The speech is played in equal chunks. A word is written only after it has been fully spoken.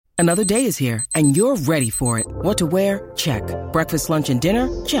Another day is here, and you're ready for it. What to wear? Check. Breakfast, lunch, and dinner?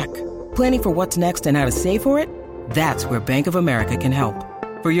 Check. Planning for what's next and how to save for it? That's where Bank of America can help.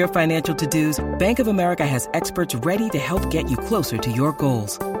 For your financial to-dos, Bank of America has experts ready to help get you closer to your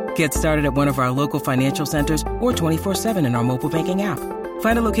goals. Get started at one of our local financial centers or 24/7 in our mobile banking app.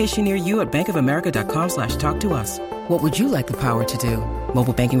 Find a location near you at bankofamerica.com/talktous. What would you like the power to do?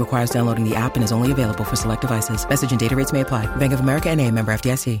 Mobile banking requires downloading the app and is only available for select devices. Message and data rates may apply. Bank of America N.A., member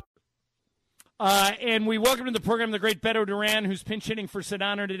FDIC. And we welcome to the program the great Beto Duran, who's pinch hitting for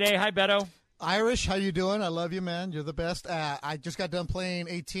Sedano today. Hi, Beto. Irish, how you doing? I love you, man. You're the best. I just got done playing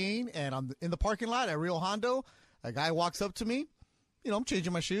 18, and I'm in the parking lot at Rio Hondo. A guy walks up to me. I'm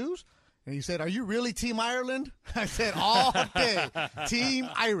changing my shoes. And he said, "Are you really Team Ireland?" I said, "All day, Team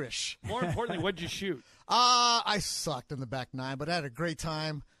Irish." More importantly, what'd you shoot? I sucked in the back nine, but I had a great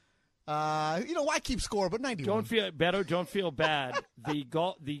time. Why keep score? But 91. Beto, don't feel bad.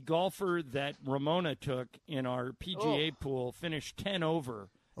 The golfer that Ramona took in our PGA pool finished 10 over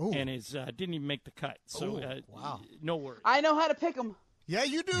and didn't even make the cut. So wow, no worries. I know how to pick them. Yeah,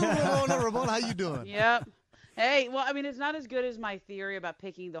 you do, Ramona. Ramona, how you doing? Yep. Hey, well, I mean, it's not as good as my theory about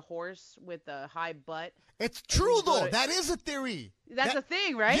picking the horse with the high butt. It's true, though. That is a theory. That's a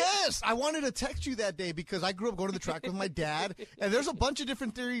thing, right? Yes. I wanted to text you that day because I grew up going to the track with my dad, and there's a bunch of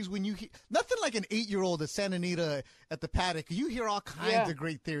different theories when you hear – nothing like an 8-year-old at Santa Anita at the paddock. You hear all kinds of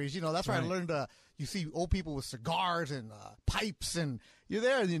great theories. That's where I learned you see old people with cigars and pipes, and you're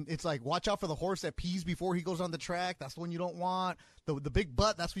there, and it's like, watch out for the horse that pees before he goes on the track. That's the one you don't want. The big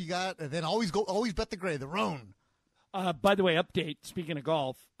butt, that's what you got. And then always bet the gray, the roan. By the way, update, speaking of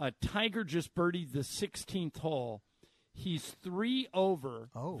golf, Tiger just birdied the 16th hole. He's 3 over.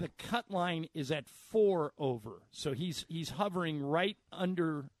 Oh. The cut line is at 4 over. So he's hovering right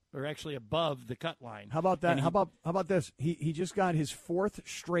under, or actually above, the cut line. How about that? How about this? He just got his 4th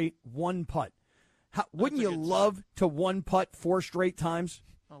straight one putt. Wouldn't you love to one putt 4 straight times?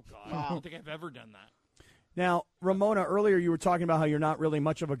 Oh, God. I don't think I've ever done that. Now, Ramona, earlier you were talking about how you're not really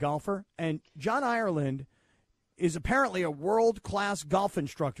much of a golfer. And John Ireland is apparently a world-class golf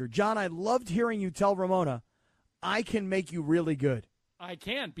instructor. John, I loved hearing you tell Ramona, I can make you really good. I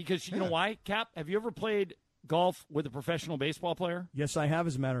can, because you know why, Cap? Have you ever played golf with a professional baseball player? Yes, I have,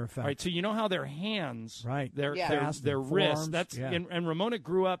 as a matter of fact. All right, so you know how their hands, their wrists, and Ramona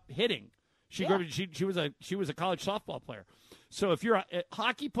grew up hitting. She was a college softball player. So if you're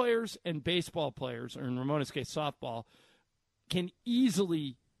hockey players and baseball players, or in Ramona's case, softball, can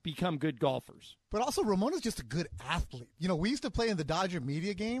easily become good golfers. But also, Ramona's just a good athlete. We used to play in the Dodger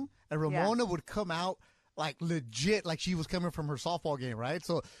media game, and Ramona would come out like legit, like she was coming from her softball game, right?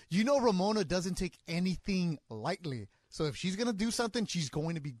 So, Ramona doesn't take anything lightly. So if she's going to do something, she's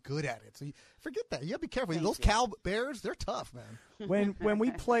going to be good at it. So forget that. You got to be careful. Those Cal Bears, they're tough, man. When we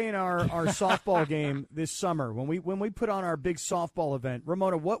play in our softball game this summer, when we put on our big softball event,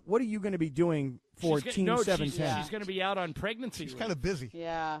 Ramona, what are you going to be doing for Team 710? She's going to be out on pregnancy. She's kind of busy.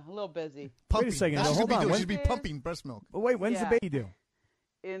 Yeah, a little busy. Pumping. Wait a second. That's hold on. She'd be pumping breast milk. But wait, when's the baby due?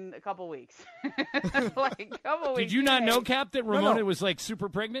 In a couple weeks. Like a couple weeks. Did you not know, Cap, that Ramona was like super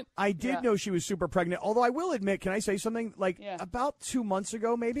pregnant? I did know she was super pregnant. Although I will admit, can I say something? About 2 months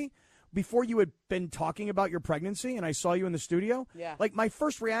ago, maybe, before you had been talking about your pregnancy and I saw you in the studio, my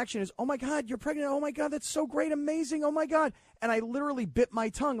first reaction is, oh, my God, you're pregnant. Oh, my God, that's so great, amazing. Oh, my God. And I literally bit my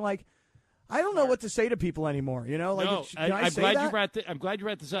tongue like, I don't know what to say to people anymore. No, I'm glad you brought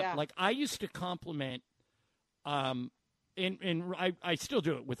this up. Yeah. Like, I used to compliment and I still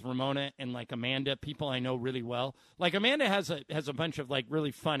do it with Ramona and like Amanda, people I know really well. Like Amanda has a bunch of like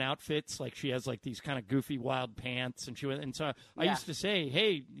really fun outfits. Like she has like these kind of goofy wild pants, and so I used to say,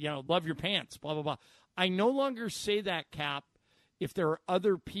 hey, love your pants, blah blah blah. I no longer say that, Cap, if there are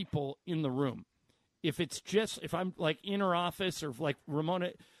other people in the room. If I'm like in her office or like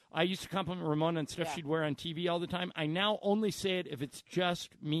Ramona. I used to compliment Ramona and stuff she'd wear on TV all the time. I now only say it if it's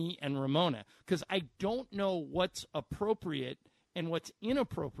just me and Ramona because I don't know what's appropriate and what's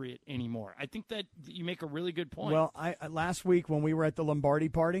inappropriate anymore. I think that you make a really good point. Well, last week when we were at the Lombardi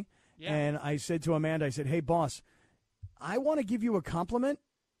party, and I said to Amanda, I said, hey, boss, I want to give you a compliment,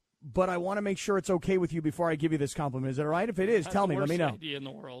 but I want to make sure it's okay with you before I give you this compliment. Is that all right? If it is, tell me. Let me know. Idea in the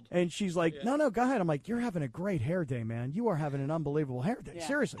world. And she's like, no, go ahead. I'm like, you're having a great hair day, man. You are having an unbelievable hair day.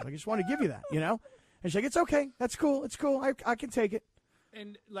 Seriously. Like, I just want to give you that, And she's like, it's okay. That's cool. It's cool. I can take it.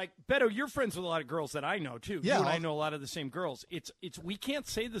 And like Beto, you're friends with a lot of girls that I know too. Yeah, you and I know a lot of the same girls. It's we can't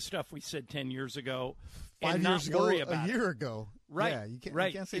say the stuff we said 10 years ago 5 and years not worry ago, about a year ago. Right. Yeah, you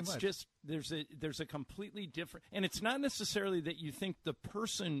can't say it's much. Just there's a completely different, and it's not necessarily that you think the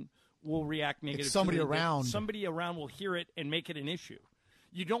person will react negatively. It's somebody around. Somebody around will hear it and make it an issue.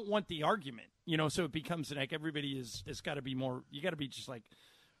 you don't want the argument, so it becomes like everybody is got to be more, you got to be just like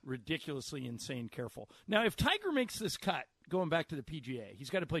ridiculously insane careful. Now, if Tiger makes this cut, going back to the PGA, he's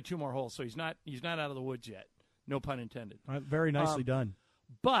got to play 2 more holes, so he's not out of the woods yet. No pun intended. Very nicely done.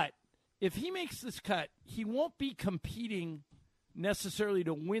 But if he makes this cut, he won't be competing necessarily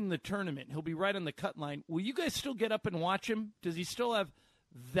to win the tournament. He'll be right on the cut line. Will you guys still get up and watch him? Does he still have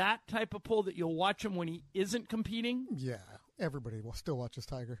that type of pull that you'll watch him when he isn't competing? Yeah, everybody will still watch this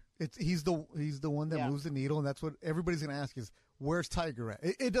Tiger. He's the one that moves the needle, and that's what everybody's going to ask is, where's Tiger at?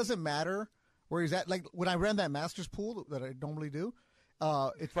 It doesn't matter where he's at. Like when I ran that Masters pool that I normally do,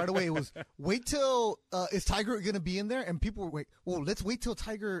 it's right away. It was wait till is Tiger going to be in there? And people were let's wait till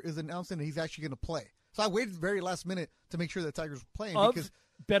Tiger is announcing that he's actually going to play. So I waited the very last minute to make sure that Tiger's playing. Because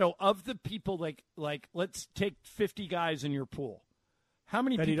Beto, of the people like let's take 50 guys in your pool. How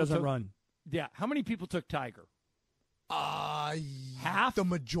many that people he doesn't run? Yeah, how many people took Tiger? Half. The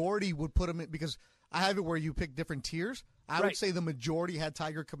majority would put him in because I have it where you pick different tiers. I would say the majority had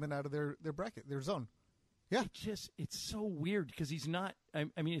Tiger coming out of their bracket, their zone. Yeah, it's so weird because he's not. I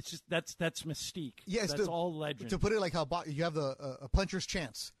mean, it's just that's mystique. Yeah, that's all legend. To put it like how you have a puncher's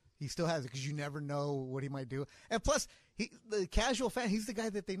chance. He still has it because you never know what he might do. And plus, the casual fan, he's the guy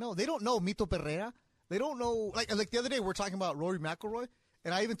that they know. They don't know Mito Pereira. They don't know like the other day we were talking about Rory McIlroy,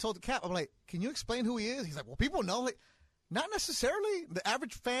 and I even told the Cap, I'm like, can you explain who he is? He's like, well, people know. Like, not necessarily. The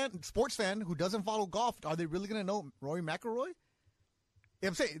average fan, sports fan who doesn't follow golf, are they really going to know Rory McIlroy? Yeah,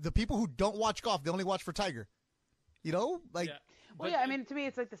 I'm saying the people who don't watch golf, they only watch for Tiger. Like. Yeah. Well, yeah. I mean, to me,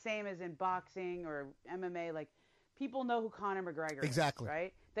 it's like the same as in boxing or MMA. Like, people know who Conor McGregor is,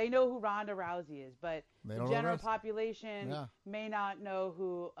 right? They know who Ronda Rousey is, but the general population may not know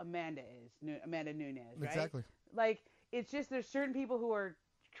who Amanda Nunes, right? Exactly. Like, it's just there's certain people who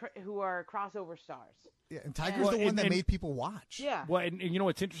are crossover stars. Yeah, and Tiger's the one that made people watch. Yeah. Well, and you know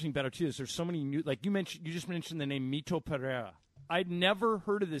what's interesting about it too is there's so many new, like you just mentioned the name Mito Pereira. I'd never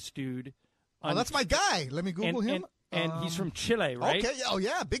heard of this dude. Oh, that's my guy. Let me Google him. And he's from Chile, right? Okay. Oh,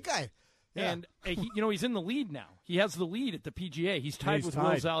 yeah, big guy. Yeah. And he's in the lead now. He has the lead at the PGA. He's tied with Will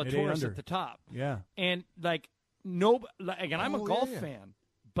Zalatoris at the top. Yeah. And I'm a golf fan,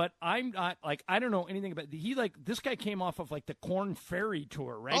 but I'm not I don't know anything about this guy came off of the Corn Ferry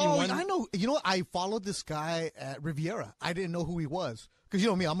Tour, right? Oh, I know. You know what? I followed this guy at Riviera. I didn't know who he was because you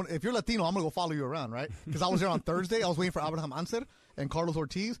know me. If you're Latino, I'm gonna go follow you around, right? Because I was there on Thursday. I was waiting for Abraham Ancer and Carlos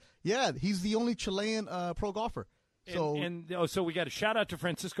Ortiz. Yeah, he's the only Chilean pro golfer. So we got a shout out to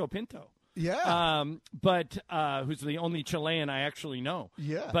Francisco Pinto. Yeah. But who's the only Chilean I actually know.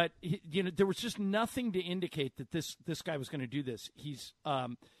 Yeah. But there was just nothing to indicate that this guy was going to do this. He's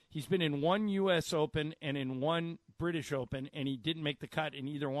been in one U.S. Open and in one British Open, and he didn't make the cut in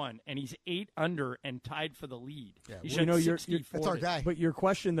either one. And he's 8 under and tied for the lead. Yeah. That's our guy. But your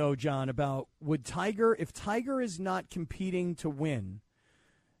question though, John, about if Tiger is not competing to win,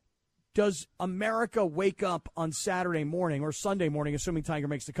 does America wake up on Saturday morning or Sunday morning, assuming Tiger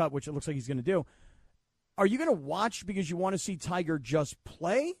makes the cut, which it looks like he's going to do? Are you going to watch because you want to see Tiger just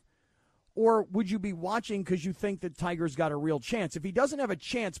play? Or would you be watching because you think that Tiger's got a real chance? If he doesn't have a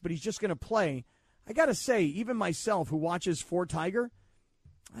chance, but he's just going to play, I got to say, even myself who watches for Tiger,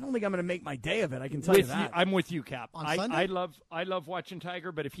 I don't think I'm going to make my day of it. I can tell you that. I'm with you, Cap. On Sunday? I love watching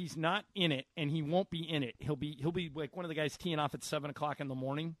Tiger, but if he's not in it, and he won't be in it, he'll be like one of the guys teeing off at 7 o'clock in the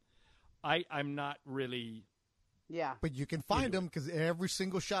morning. I'm not really. Yeah. But you can find him because every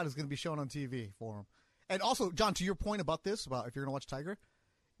single shot is going to be shown on TV for him. And also, John, to your point about this, about if you're going to watch Tiger,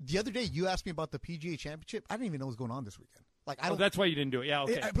 the other day you asked me about the PGA Championship. I didn't even know what was going on this weekend. That's why you didn't do it. Yeah,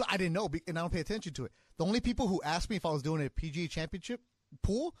 okay. I didn't know, and I don't pay attention to it. The only people who asked me if I was doing a PGA Championship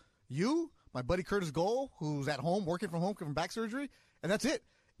pool, you, my buddy Curtis Gold, who's at home, working from back surgery, and that's it.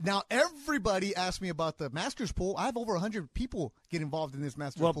 Now, everybody asked me about the Masters pool. I have over 100 people get involved in this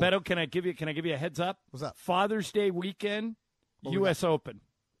Masters pool. Well, Beto, can I give you a heads up? What's up? Father's Day weekend, U.S. Open.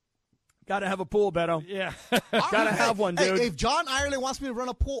 Got to have a pool, Beto. Yeah. Got to have one, dude. Hey, if John Ireland wants me to run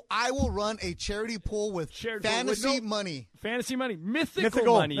a pool, I will run a charity pool with fantasy money. Fantasy money. Mythical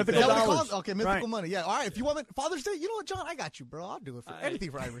money. Mythical dollars. Okay, mythical money. Yeah. All right. If you want Father's Day, you know what, John? I got you, bro. I'll do it for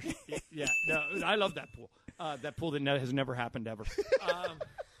anything for Irish. Yeah. No, I love that pool. That pool that has never happened ever.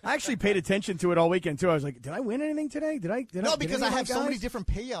 I actually paid attention to it all weekend, too. I was like, did I win anything today? No, because I have so many different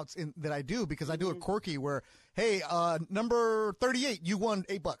payouts that I do because I do a quirky where, hey, number 38, you won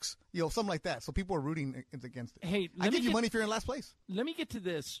 $8, something like that. So people are rooting against it. Hey, I give you money if you're in last place. Let me get to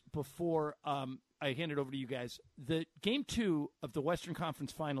this before I hand it over to you guys. The Game 2 of the Western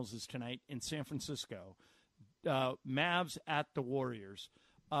Conference Finals is tonight in San Francisco. Mavs at the Warriors.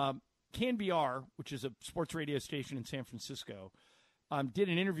 KNBR, which is a sports radio station in San Francisco, did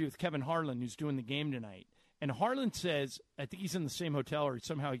an interview with Kevin Harlan, who's doing the game tonight. And Harlan says, I think he's in the same hotel, or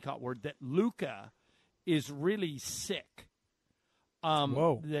somehow he caught word that Luka is really sick.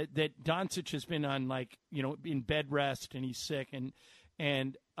 Whoa. That Doncic has been on, like, in bed rest, and he's sick.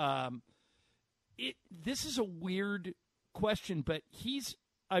 And this is a weird question, but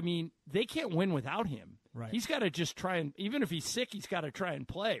they can't win without him. Right. He's got to just try and, even if he's sick, he's got to try and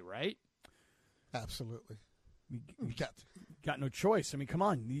play, right? Absolutely. You got no choice. I mean, come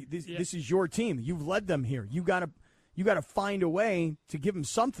on. This is your team. You've led them here. You got to find a way to give them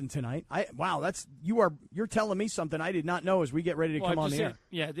something tonight. You're telling me something I did not know as we get ready to come on the air.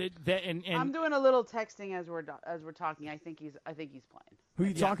 Yeah, and I'm doing a little texting as we're talking. I think he's playing. Who are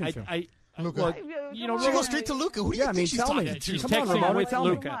you talking to? Luka. She goes straight to Luka. Who do you think she's talking to? She's Come on, texting Ramona, with tell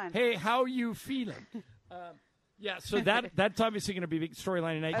me. Luka. Hey, how are you feeling? So that's obviously going to be a big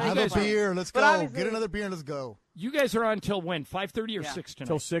storyline tonight. Have a beer. Let's go. Get another beer and let's go. You guys are on till when? 5:30 or 6 tonight?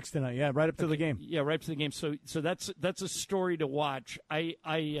 Till 6 tonight. Yeah, right up to the game. Yeah, right up to the game. So that's a story to watch. I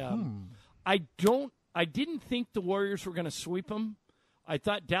didn't think the Warriors were going to sweep them. I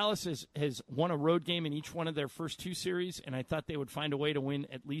thought Dallas has won a road game in each one of their first 2 series, and I thought they would find a way to win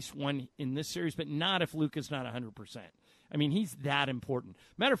at least one in this series, but not if Luka's not 100%. I mean, he's that important.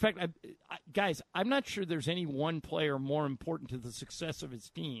 Matter of fact, guys, I'm not sure there's any one player more important to the success of his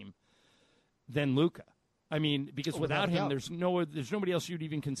team than Luka. I mean, because without him, there's nobody else you'd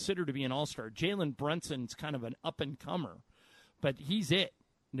even consider to be an all-star. Jalen Brunson's kind of an up-and-comer, but he's it.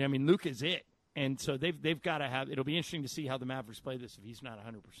 I mean, Luka's it. And so they've got to have – it'll be interesting to see how the Mavericks play this if he's not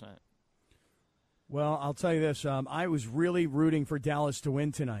 100%. Well, I'll tell you this. I was really rooting for Dallas to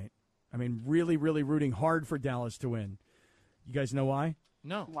win tonight. I mean, really, really rooting hard for Dallas to win. You guys know why?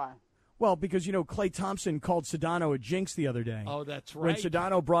 No. Why? Well, because, Klay Thompson called Sedano a jinx the other day. Oh, that's right. When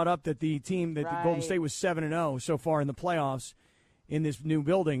Sedano brought up that the team, that the Golden State was 7-0 so far in the playoffs in this new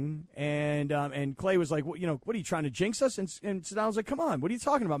building, and Klay was like, what are you trying to jinx us? And Sedano was like, come on, what are you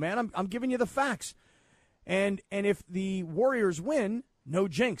talking about, man? I'm giving you the facts. And if the Warriors win, no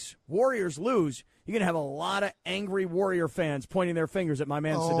jinx. Warriors lose, you're going to have a lot of angry Warrior fans pointing their fingers at my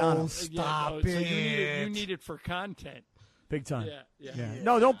man Sedano. Stop it. So you need it for content. Big time. Yeah.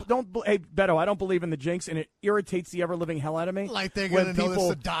 No, don't. Hey, Beto, I don't believe in the jinx, and it irritates the ever living hell out of me. Like they're gonna know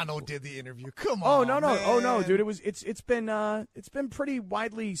that Sedano did the interview. Come on. Oh no, man. Oh no, dude. It's been pretty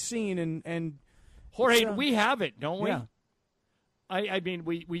widely seen and Jorge, we have it, don't we? Yeah. I mean,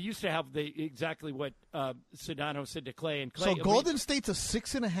 we used to have exactly what Sedano said to Klay, and Klay. So Golden State's a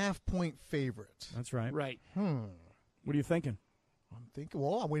 6.5-point favorite. That's right. Right. What are you thinking? I'm thinking.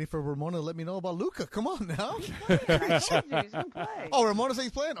 Well, I'm waiting for Ramona to let me know about Luka. Come on now. He's gonna play. Oh, Ramona says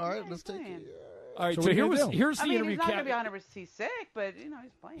he's playing. All right, let's take it. All right, so here's the interview. He's not Cap. going to be 100% sick, but he's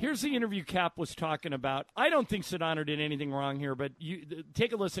playing. Here's the interview Cap was talking about. I don't think Sedano did anything wrong here, but you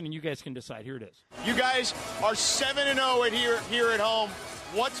take a listen and you guys can decide. Here it is. You guys are 7-0 here at home.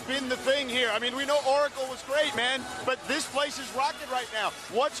 What's been the thing here? I mean, we know Oracle was great, man, but this place is rocking right now.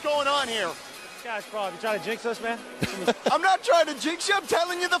 What's going on here? Guys, probably trying to jinx us, man. I'm not trying to jinx you. I'm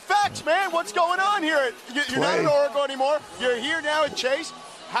telling you the facts, man. What's going on here? You're not at Oracle anymore. You're here now at Chase.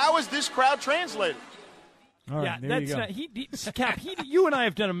 How is this crowd translated? All right, yeah, that's not. Cap. You and I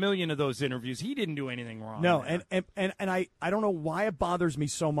have done a million of those interviews. He didn't do anything wrong. No, and I don't know why it bothers me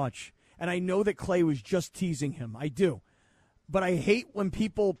so much. And I know that Klay was just teasing him. I do. But I hate when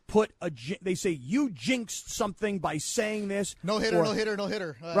people they say you jinxed something by saying this. No hitter, no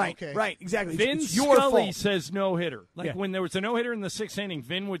hitter. Right, okay. right, exactly. Vin it's your Scully fault. says no hitter. When there was a no hitter in the 6th inning,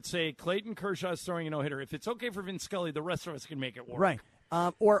 Vin would say Clayton Kershaw's throwing a no hitter. If it's okay for Vin Scully, the rest of us can make it work. Right.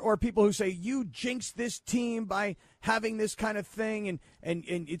 Or people who say you jinxed this team by having this kind of thing, and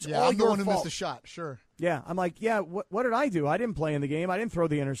it's all I'm your the one fault. who missed a shot. Sure. Yeah, I'm like, what did I do? I didn't play in the game. I didn't throw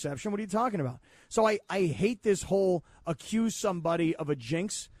the interception. What are you talking about? So I hate this whole accuse somebody of a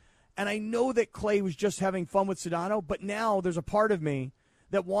jinx, and I know that Klay was just having fun with Sedano, but now there's a part of me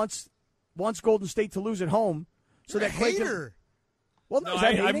that wants Golden State to lose at home, so that Klay can. Well, no,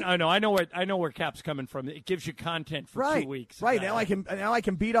 I know where Cap's coming from. It gives you content for 2 weeks. Right. Now I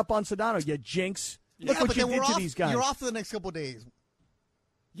can beat up on Sedano. You jinx. Look what you did to these guys. You're off for the next couple of days.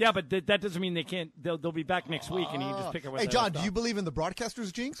 Yeah, but that doesn't mean they can't. They'll be back next week, and you can just pick up. Hey, John, do you believe in the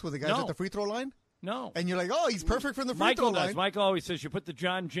broadcaster's jinx with the guys at the free throw line? No. And you're like, oh, he's perfect from the free throw line. Michael always says you put the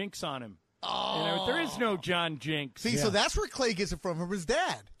John Jinx on him. Oh. There is no John Jinx. See, so that's where Klay gets it from his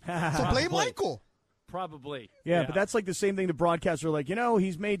dad. So blame Michael. Probably. Yeah, but that's like the same thing the broadcaster are like,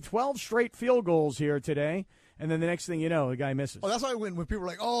 he's made 12 straight field goals here today, and then the next thing you know, the guy misses. Oh, that's why when people are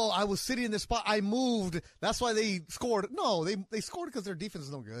like, oh, I was sitting in this spot, I moved, that's why they scored. No, they scored because their defense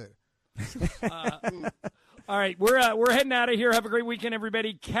is no good. All right, we're heading out of here. Have a great weekend,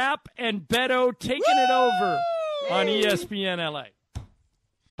 everybody. Kap and Beto taking it over on ESPN LA.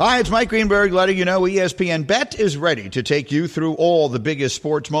 Hi, it's Mike Greenberg letting you know ESPN Bet is ready to take you through all the biggest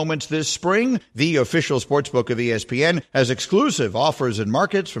sports moments this spring. The official sportsbook of ESPN has exclusive offers and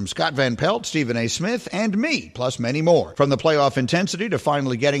markets from Scott Van Pelt, Stephen A. Smith, and me, plus many more. From the playoff intensity to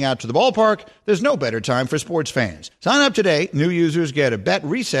finally getting out to the ballpark, there's no better time for sports fans. Sign up today. New users get a bet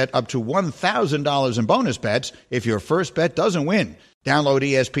reset up to $1,000 in bonus bets if your first bet doesn't win. Download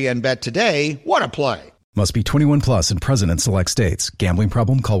ESPN Bet today. What a play. Must be 21 plus and present in select states. Gambling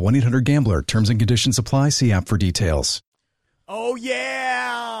problem? Call 1-800-GAMBLER. Terms and conditions apply. See app for details. Oh,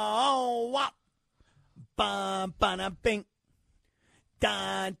 yeah. Oh, wop. Bum, ba, bing.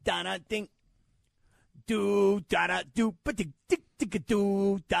 Da, da, da, ding. Do, da, da, do. Ba, dig, dig, dig,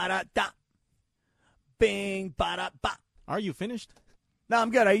 do, da, da, da. Bing, ba, da, ba. Are you finished? No, I'm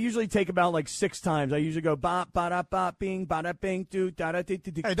good. I usually take about like 6 times. I usually go ba da ba bing ba da bing do da da di.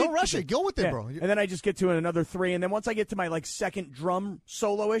 Hey, don't rush it. Go with it, bro. And then I just get to another 3, and then once I get to my like second drum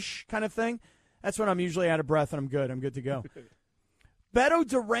solo-ish kind of thing, that's when I'm usually out of breath and I'm good. I'm good to go. Beto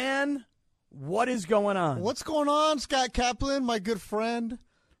Duran, what is going on? What's going on, Scott Kaplan, my good friend?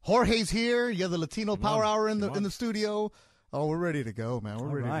 Jorge's here. You have the Latino Power Hour in the studio. Oh, we're ready to go, man.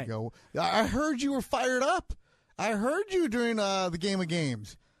 We're ready to go. I heard you were fired up. I heard you during the Game of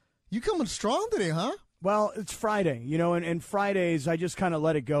Games. You coming strong today, huh? Well, it's Friday, and Fridays I just kind of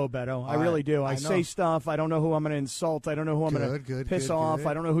let it go, Beto. I really do. I say stuff. I don't know who I'm going to insult. I don't know who I'm going to piss off.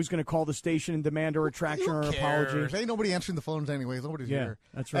 I don't know who's going to call the station and demand a retraction or an apology. Ain't nobody answering the phones anyways. Nobody's here.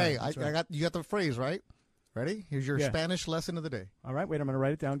 That's right. Hey, you got the phrase, right? Ready? Here's your Spanish lesson of the day. All right, wait, I'm going to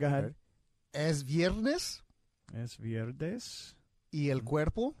write it down. Go ahead. Ready? Es viernes. Es viernes. Y el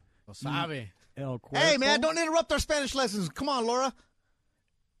cuerpo. Lo sabe. Hey, man, don't interrupt our Spanish lessons. Come on, Laura.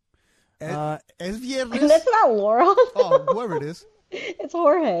 Es viernes. That's not Laura. Oh, whoever it is. It's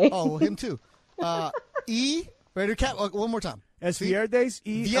Jorge. Oh, well, him too. Y, ready, one more time. Es viernes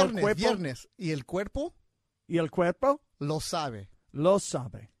y viernes, el cuerpo. Viernes. Y el cuerpo. Y el cuerpo. Lo sabe. Lo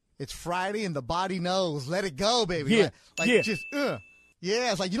sabe. It's Friday and the body knows. Let it go, baby. Yeah. Just,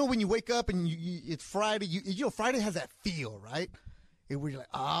 yeah, it's like, when you wake up and it's Friday, Friday has that feel, right? Where you're like,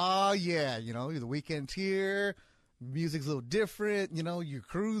 oh, yeah, the weekend's here, music's a little different, you're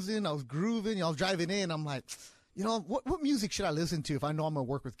cruising, I was grooving, I was driving in, I'm like, what music should I listen to if I know I'm going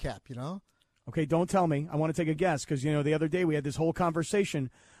to work with Kap, Okay, don't tell me. I want to take a guess because, the other day we had this whole conversation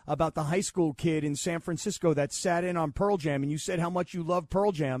about the high school kid in San Francisco that sat in on Pearl Jam, and you said how much you love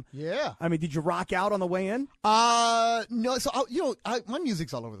Pearl Jam. Yeah. I mean, did you rock out on the way in? No, so, my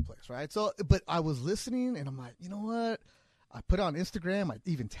music's all over the place, right? So, but I was listening, and I'm like, you know what? I put it on Instagram. I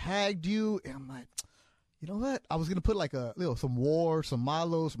even tagged you, and I'm like, you know what? I was gonna put like some War, some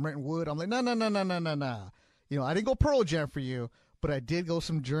Malo, some Renton Wood. I'm like, no. I didn't go Pearl Jam for you, but I did go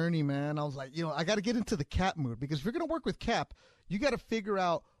some Journey, man. I was like, I got to get into the Kap mood because if you're gonna work with Kap, you got to figure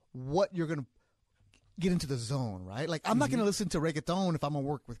out what you're gonna get into the zone, right? Like, I'm not gonna listen to reggaeton if I'm gonna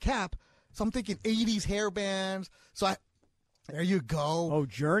work with Kap. So I'm thinking 80s hair bands. So there you go. Oh,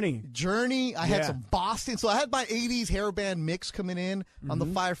 Journey. I had some Boston. So I had my 80s hairband mix coming in on the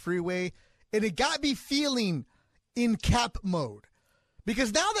 5 freeway. And it got me feeling in Kap mode.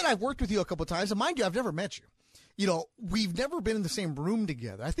 Because now that I've worked with you a couple of times, and mind you, I've never met you. We've never been in the same room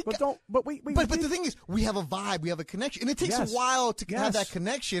together. I think. But the thing is, we have a vibe. We have a connection. And it takes a while to have that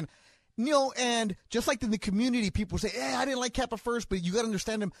connection. And just like in the community, people say, I didn't like Kap at first, but you got to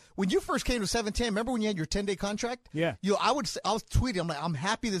understand him. When you first came to 710, remember when you had your 10-day contract? Yeah. I was tweeting, I'm like, I'm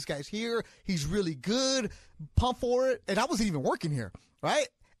happy this guy's here. He's really good. Pump for it. And I wasn't even working here, right?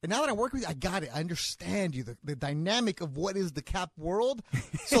 And now that I work with you, I got it. I understand you, the dynamic of what is the Kap world.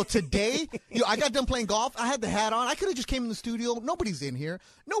 So today, I got done playing golf. I had the hat on. I could have just came in the studio. Nobody's in here.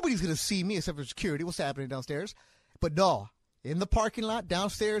 Nobody's going to see me except for security. What's happening downstairs? But no. In the parking lot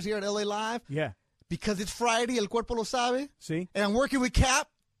downstairs here at LA Live. Yeah. Because it's Friday, El Cuerpo Lo Sabe. See? And I'm working with Kap.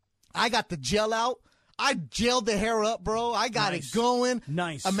 I got the gel out. I gelled the hair up, bro. I got it going.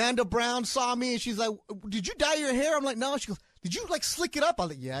 Nice. Amanda Brown saw me, and she's like, did you dye your hair? I'm like, no. She goes, did you, slick it up? I'm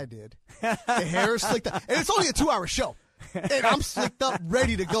like, yeah, I did. The hair is slicked up. And it's only a 2-hour show. And I'm slicked up,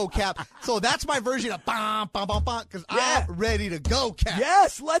 ready to go, Kap. So that's my version of bam, bam, bam, bam, because I'm ready to go, Kap.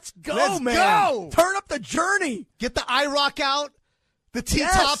 Yes, let's go, man. Go. Turn up the Journey. Get the IROC out. The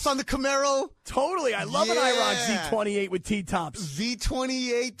T-tops on the Camaro. Totally. I love an IROC Z28 with T-tops.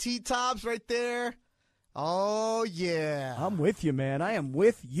 Z28 T-tops right there. Oh, yeah. I'm with you, man. I am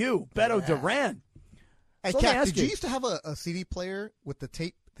with you. Beto Duran. Hey, Kap, did you used to have a CD player with the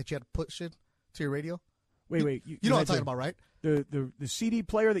tape that you had to push it to your radio? Wait. You know what I'm talking about, right? The CD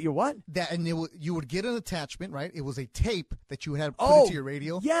player that you what? That and you would get an attachment, right? It was a tape that you would have put into your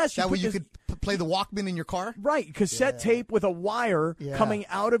radio. Yes, that way you could play the Walkman in your car. Right, cassette tape with a wire coming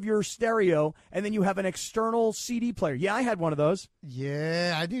out of your stereo, and then you have an external CD player. Yeah, I had one of those.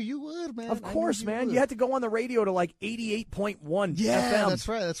 Yeah, I knew you would, man. Of course, man. You had to go on the radio to like 88.1 FM.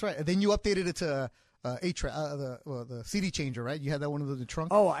 That's right. And then you updated it to the CD changer, right? You had that one in the trunk.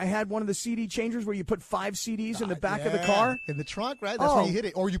 Oh, I had one of the CD changers where you put 5 CDs in the back of the car. In the trunk, right? That's where you hit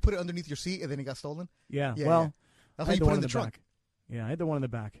it. Or you put it underneath your seat and then it got stolen. Yeah. Well, that's how you put it in the trunk. Back. Yeah, I had the one in the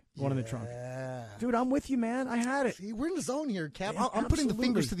back, one in the trunk. Dude, I'm with you, man. I had it. See, we're in the zone here, Cap. Yeah, I'm putting the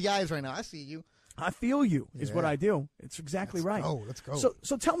fingers to the eyes right now. I see you. I feel you is what I do. It's exactly right. Let's go.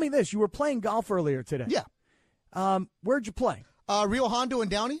 So tell me this. You were playing golf earlier today. Yeah. Where'd you play? Rio Hondo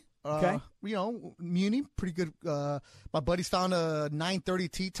and Downey. Okay. Muni, pretty good. My buddies found a 9:30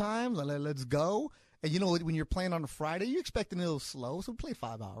 tee time. Let's go. And when you're playing on a Friday, you're expecting a little slow, so we played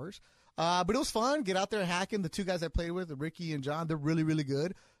 5 hours. But it was fun. Get out there and hacking. The 2 guys I played with, Ricky and John, they're really, really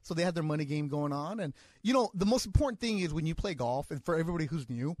good. So they had their money game going on. And, the most important thing is when you play golf, and for everybody who's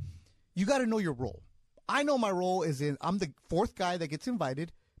new, you got to know your role. I know my role is I'm the 4th guy that gets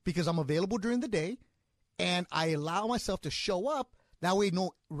invited because I'm available during the day, and I allow myself to show up. That way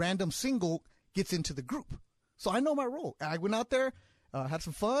no random single gets into the group. So I know my role. I went out there, had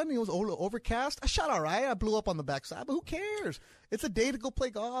some fun. It was overcast. I shot all right. I blew up on the backside, but who cares? It's a day to go play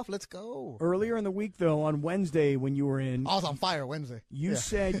golf. Let's go. Earlier in the week, though, on Wednesday when you were in. I was on fire Wednesday. You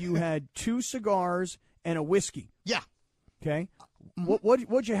said you had 2 cigars and a whiskey. Yeah. Okay.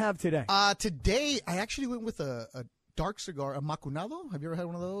 What'd you have today? Today, I actually went with a dark cigar, a macunado. Have you ever had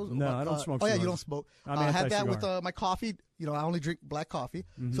one of those? No, I don't smoke. Oh yeah, you don't smoke. I had that with my coffee. I only drink black coffee,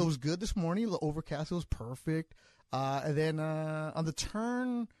 so it was good this morning. The overcast, it was perfect. And then on the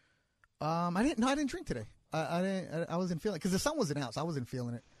turn, I didn't drink today. I wasn't feeling it because the sun wasn't out, so I wasn't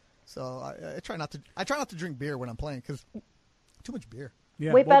feeling it. So I try not to drink beer when I'm playing because too much beer.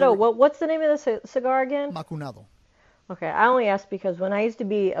 Yeah. Wait, Beto, what's the name of the cigar again? Macunado. Okay, I only asked because when I used to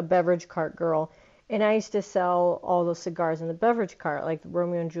be a beverage cart girl. And I used to sell all those cigars in the beverage cart, like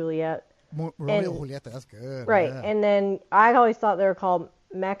Romeo and Juliet. Romeo and Juliet, that's good. Right, yeah. And then I always thought they were called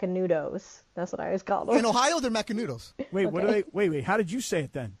Macanudos. That's what I always called them. In Ohio, they're Macanudos. Wait, what are they? Wait, how did you say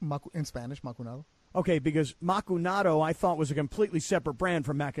it then? In Spanish, Macunado. Okay, because Macunado I thought was a completely separate brand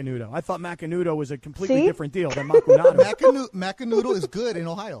from Macanudo. I thought Macanudo was a completely different deal than Macunado. Macanudo is good in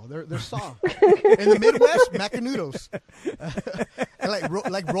Ohio. They're soft. In the Midwest, Macanudos.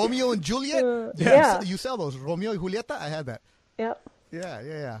 like Romeo and Juliet. You sell those. Romeo and Julieta, I had that. Yep.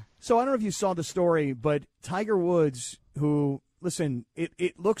 Yeah. So I don't know if you saw the story, but Tiger Woods, who, listen,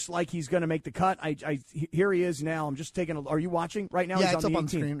 it looks like he's going to make the cut. Here he is now. I'm just taking are you watching right now? Yeah, he's it's on up the on the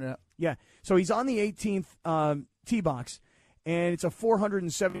screen. Yeah. So he's on the 18th tee box, and it's a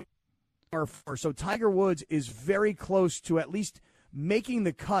 470 par. So Tiger Woods is very close to at least making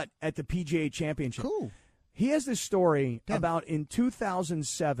the cut at the PGA Championship. Cool. He has this story about in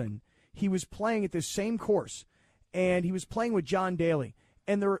 2007, he was playing at this same course, and he was playing with John Daly.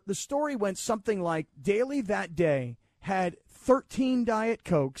 And the story went something like Daly that day had 13 Diet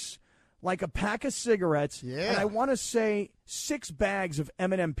Cokes, like a pack of cigarettes, and I want to say 6 bags of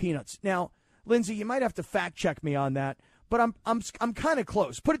M&M peanuts. Now, Lindsey, you might have to fact check me on that, but I'm kind of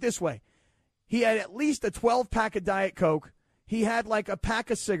close. Put it this way. He had at least a 12-pack of Diet Coke. He had like a pack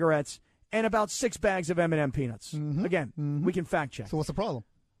of cigarettes and about 6 bags of M&M peanuts. Mm-hmm. Again, we can fact check. So what's the problem?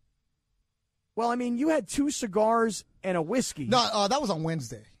 Well, I mean, you had 2 cigars and a whiskey. No, that was on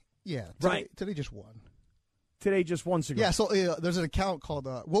Wednesday. Yeah. Today just one. Today, just 1 cigar. Yeah, so there's an account called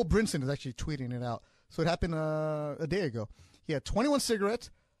Will Brinson is actually tweeting it out. So it happened a day ago. He had 21 cigarettes,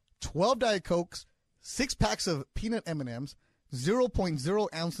 12 Diet Cokes, 6 packs of peanut M&Ms, 0.0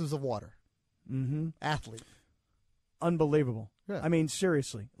 ounces of water. Mm-hmm. Athlete. Unbelievable. Yeah. I mean,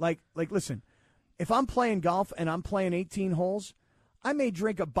 seriously. Like, listen, if I'm playing golf and I'm playing 18 holes, I may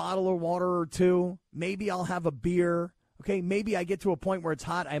drink a bottle of water or 2. Maybe I'll have a beer. Okay, maybe I get to a point where it's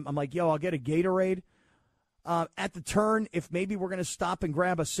hot. I'm like, I'll get a Gatorade. At the turn, if maybe we're going to stop and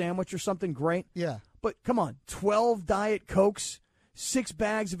grab a sandwich or something, great. Yeah. But come on, 12 Diet Cokes, 6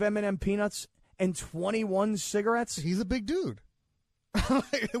 bags of M&M peanuts, and 21 cigarettes? He's a big dude.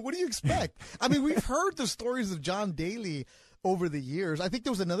 What do you expect? I mean, we've heard the stories of John Daly over the years. I think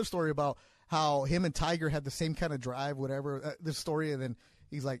there was another story about how him and Tiger had the same kind of drive, whatever, this story, and then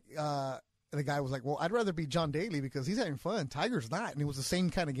he's like, the guy was like, well, I'd rather be John Daly because he's having fun. Tiger's not. And it was the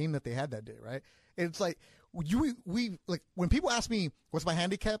same kind of game that they had that day, right? And it's like, we like when people ask me what's my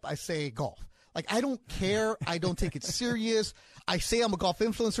handicap, I say golf. Like, I don't care. I don't take it serious. I say I'm a golf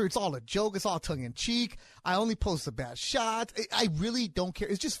influencer. It's all a joke. It's all tongue-in-cheek. I only post the bad shots. I really don't care.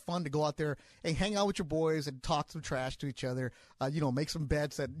 It's just fun to go out there and hang out with your boys and talk some trash to each other, make some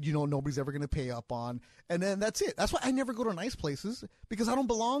bets that, nobody's ever going to pay up on. And then that's it. That's why I never go to nice places, because I don't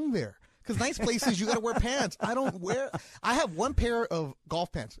belong there. Because nice places, you got to wear pants. I have one pair of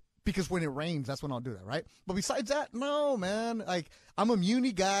golf pants. Because when it rains, that's when I'll do that, right? But besides that, no, man. Like, I'm a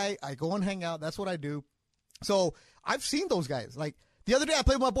Muni guy. I go and hang out. That's what I do. So I've seen those guys. Like, the other day I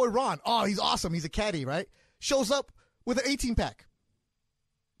played with my boy Ron. Oh, he's awesome. He's a caddy, right? Shows up with an 18-pack.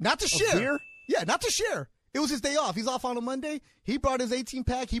 Not to share. Beer? Yeah, not to share. It was his day off. He's off on a Monday. He brought his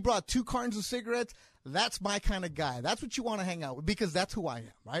 18-pack. He brought 2 cartons of cigarettes. That's my kind of guy. That's what you want to hang out with, because that's who I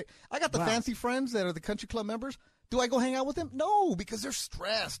am, right? I got the fancy friends that are the country club members. Do I go hang out with them? No, because they're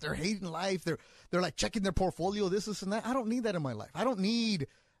stressed. They're hating life. They're like checking their portfolio, this, and that. I don't need that in my life. I don't need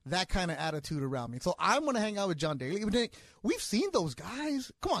that kind of attitude around me. So I'm going to hang out with John Daly. We've seen those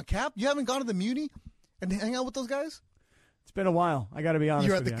guys. Come on, Cap. You haven't gone to the Muni and hang out with those guys? It's been a while. I got to be honest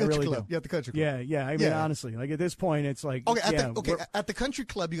with you. You're at the country club. You're at the country club. Yeah. I mean, honestly, like at this point, it's like at the country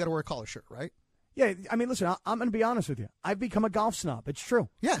club, you got to wear a collar shirt, right? Yeah. I mean, listen, I'm going to be honest with you. I've become a golf snob. It's true.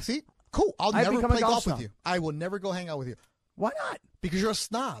 Yeah. See, cool. I'll never play golf with you. I will never go hang out with you. Why not? Because you're a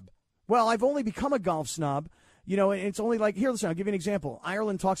snob. Well, I've only become a golf snob. And it's only like, here, listen, I'll give you an example.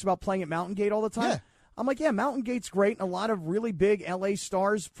 Ireland talks about playing at Mountain Gate all the time. Yeah. I'm like, yeah, Mountain Gate's great, and a lot of really big L.A.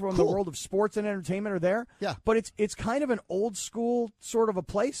 stars from the world of sports and entertainment are there. Yeah. But it's kind of an old school sort of a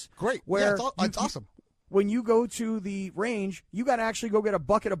place. Great. Where it's awesome. When you go to the range, you got to actually go get a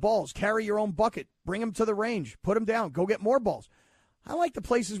bucket of balls, carry your own bucket, bring them to the range, put them down, go get more balls. I like the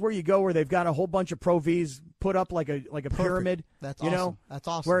places where you go where they've got a whole bunch of Pro Vs put up like a pyramid. That's awesome. That's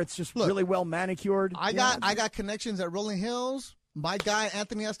awesome. Where it's just really well manicured. I got connections at Rolling Hills. My guy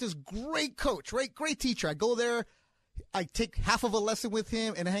Anthony Estes, great coach, right? Great teacher. I go there, I take half of a lesson with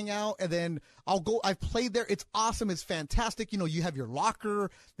him and hang out, and then I've played there. It's awesome. It's fantastic. You have your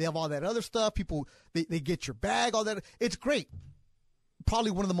locker. They have all that other stuff. People they get your bag, all that. It's great.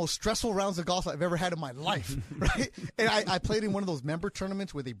 Probably one of the most stressful rounds of golf I've ever had in my life, right? And I played in one of those member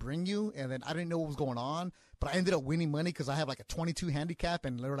tournaments where they bring you, and then I didn't know what was going on, but I ended up winning money because I have like a 22 handicap,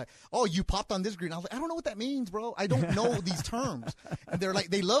 and they were like, oh, you popped on this green. I was like, I don't know what that means, bro. I don't know these terms. And they're like,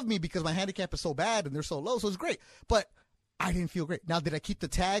 they love me because my handicap is so bad and they're so low, so it's great. But I didn't feel great. Now, did I keep the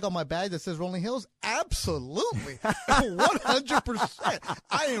tag on my bag that says Rolling Hills? Absolutely. 100%.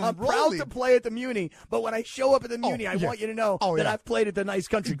 I'm proud to play at the Muni, but when I show up at the Muni, I want you to know that I've played at the nice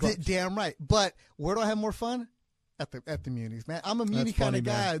country clubs. Damn right. But where do I have more fun? At the Munis, man. I'm a Muni kind of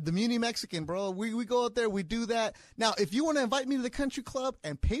guy. The Muni Mexican, bro. We go out there, we do that. Now, if you want to invite me to the country club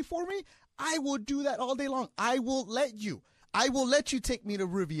and pay for me, I will do that all day long. I will let you. I will let you take me to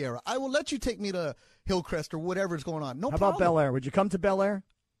Riviera. I will let you take me to Hillcrest or whatever's going on. No problem. How about Bel Air? Would you come to Bel Air?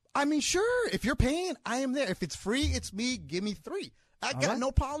 I mean, sure. If you're paying, I am there. If it's free, it's me. Give me 3. I got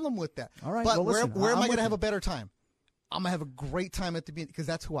no problem with that. All right. But well, listen, where am I going to have a better time? I'm going to have a great time at the beginning because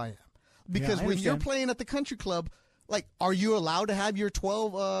that's who I am. Because when you're playing at the country club, like, are you allowed to have your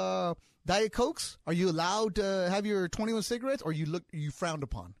 12 Diet Cokes? Are you allowed to have your 21 cigarettes? Or you frowned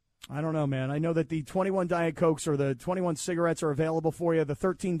upon? I don't know, man. I know that the 21 Diet Cokes or the 21 cigarettes are available for you. The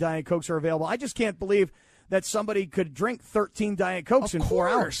 13 Diet Cokes are available. I just can't believe that somebody could drink 13 Diet Cokes in 4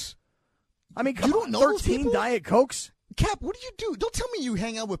 hours. I mean, you don't know 13 Diet Cokes? Cap, what do? Don't tell me you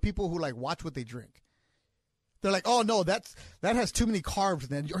hang out with people who like watch what they drink. They're like, oh no, that has too many carbs.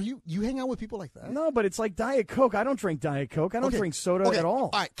 Then are you hang out with people like that? No, but it's like Diet Coke. I don't drink Diet Coke. I don't drink soda at all.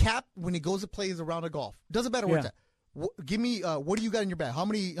 All right, Cap, when he goes to play a round of golf, doesn't matter where it's at. Give me what do you got in your bag? How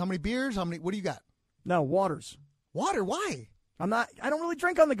many beers? What do you got? No, waters. Water? Why? I don't really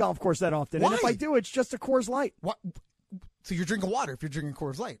drink on the golf course that often. Why? And if I do, it's just a Coors Light. What? So you're drinking water if you're drinking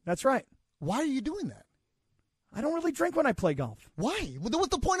Coors Light. That's right. Why are you doing that? I don't really drink when I play golf. Why? What's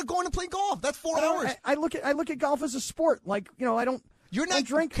the point of going to play golf? That's 4 hours. I look at golf as a sport. Like, I don't. You're not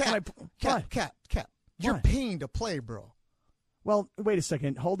drink. Cap. You're paying to play, bro. Well, wait a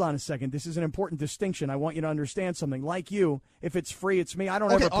second. Hold on a second. This is an important distinction. I want you to understand something. Like you, if it's free, it's me. I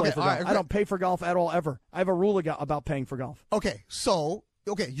don't ever play for golf. Right. I don't pay for golf at all, ever. I have a rule about paying for golf. Okay, so,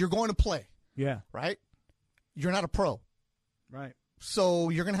 you're going to play. Yeah. Right? You're not a pro. Right. So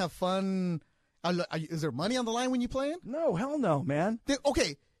you're going to have fun. Is there money on the line when you're playing? No, hell no, man.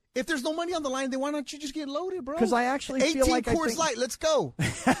 Okay, if there's no money on the line, then why don't you just get loaded, bro? Because I actually feel like 18 Coors Light, let's go.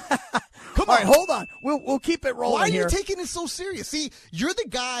 Come on. All right, hold on. We'll keep it rolling. Why are you here. taking it so serious? See, you're the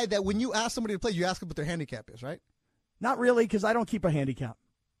guy that when you ask somebody to play, you ask them what their handicap is, right? Not really, because I don't keep a handicap.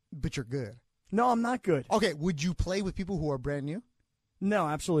 But you're good. No, I'm not good. Okay, would you play with people who are brand new? No,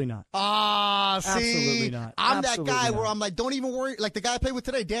 absolutely not. See, absolutely not. I'm absolutely that guy not. where I'm like, don't even worry. Like the guy I played with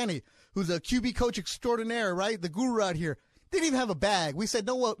today, Danny, who's a QB coach extraordinaire, right? The guru out here. Didn't even have a bag. We said,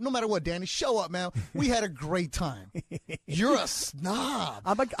 no matter what, Danny, show up, man. We had a great time. You're a snob.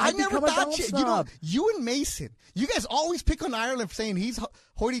 I never thought you. Snob. You and Mason, you guys always pick on Ireland for saying he's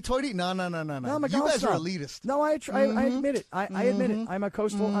hoity-toity. No. No, I'm a you guys snob. are elitist. No, I admit it. I admit it. I'm a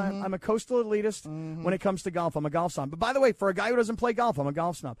coastal. I'm a coastal elitist when it comes to golf. I'm a golf snob. But by the way, for a guy who doesn't play golf, I'm a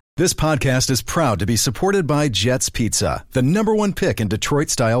golf snob. This podcast is proud to be supported by Jets Pizza, the #1 pick in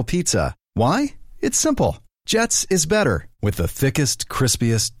Detroit-style pizza. Why? It's simple. Jets is better. With the thickest,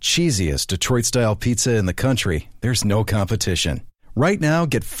 crispiest, cheesiest Detroit-style pizza in the country, there's no competition. Right now,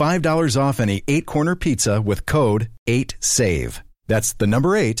 get $5 off any 8-corner pizza with code 8SAVE. That's the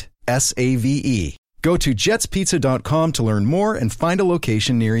number 8, SAVE. Go to jetspizza.com to learn more and find a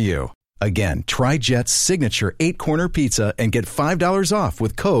location near you. Again, try Jet's signature 8-corner pizza and get $5 off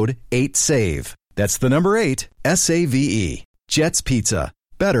with code 8SAVE. That's the number 8, SAVE. Jet's Pizza.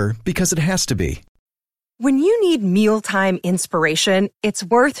 Better because it has to be. When you need mealtime inspiration, it's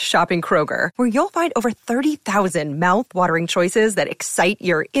worth shopping Kroger, where you'll find over 30,000 mouth-watering choices that excite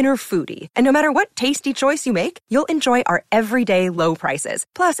your inner foodie. And no matter what tasty choice you make, you'll enjoy our everyday low prices,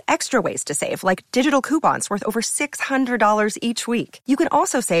 plus extra ways to save, like digital coupons worth over $600 each week. You can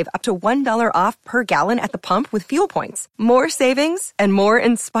also save up to $1 off per gallon at the pump with fuel points. More savings and more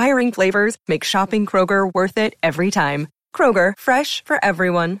inspiring flavors make shopping Kroger worth it every time. Kroger, fresh for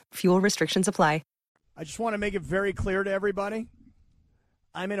everyone. Fuel restrictions apply. I just want to make it very clear to everybody.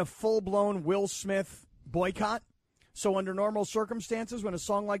 I'm in a full-blown Will Smith boycott. So under normal circumstances, when a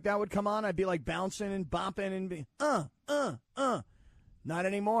song like that would come on, I'd be like bouncing and bopping and be, Not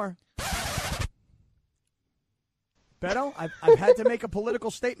anymore. Beto, I've had to make a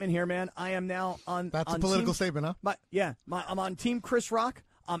political statement here, man. I am now on. That's a political statement, huh? I'm on Team Chris Rock.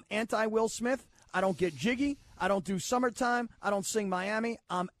 I'm anti-Will Smith. I don't get jiggy. I don't do summertime. I don't sing Miami.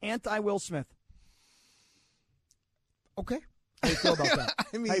 I'm anti-Will Smith. Okay. How do you feel about that? How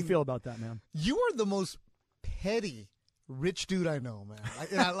do you feel about that, man? You are the most petty rich dude I know, man.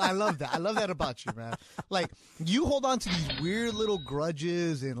 I love that. I love that about you, man. Like, you hold on to these weird little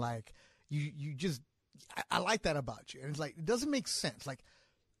grudges and, like, you just – I like that about you. And it's like, it doesn't make sense. Like,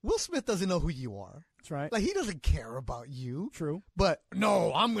 Will Smith doesn't know who you are. That's right. Like, he doesn't care about you. True. But,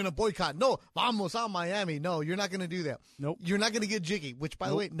 no, I'm going to boycott. No, vamos a Miami. No, you're not going to do that. Nope. You're not going to get jiggy, which, by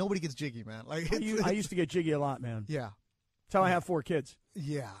the way, nobody gets jiggy, man. Like, I used to get jiggy a lot, man. Yeah. That's how I have 4 kids.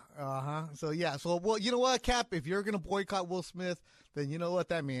 Yeah. So, well, you know what, Cap? If you're going to boycott Will Smith, then you know what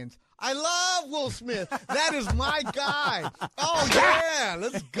that means. I love Will Smith. That is my guy. Oh, yeah.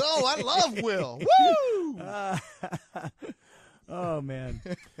 Let's go. I love Will. Woo! Oh, man.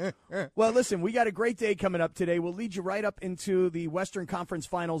 Well, listen, we got a great day coming up today. We'll lead you right up into the Western Conference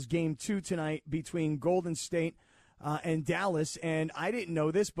Finals Game 2 tonight between Golden State and Dallas. And I didn't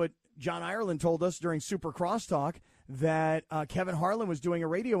know this, but John Ireland told us during Super Crosstalk that Kevin Harlan was doing a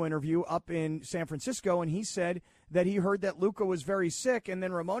radio interview up in San Francisco, and he said that he heard that Luka was very sick, and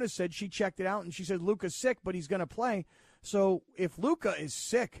then Ramona said she checked it out, and she said Luka's sick, but he's going to play. So if Luka is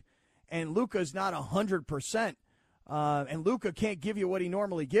sick and Luka's not 100%, and Luka can't give you what he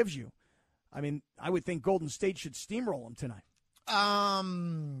normally gives you, I mean, I would think Golden State should steamroll him tonight.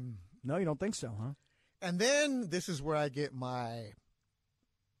 No, you don't think so, huh? And then this is where I get my,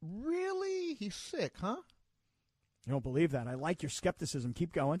 really? He's sick, huh? You don't believe that. I like your skepticism.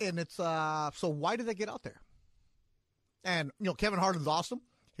 Keep going. And it's, so why did they get out there? And, Kevin Harlan's awesome.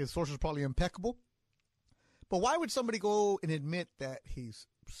 His sources are probably impeccable. But why would somebody go and admit that he's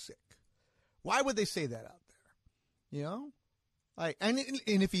sick? Why would they say that out there? And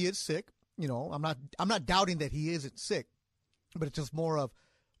if he is sick, I'm not doubting that he isn't sick, but it's just more of,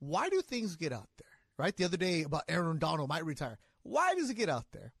 why do things get out there, right? The other day about Aaron Donald might retire. Why does it get out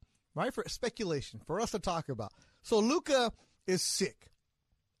there, right? For speculation, for us to talk about. So Luka is sick.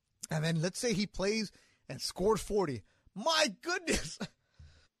 And then let's say he plays and scores 40. My goodness.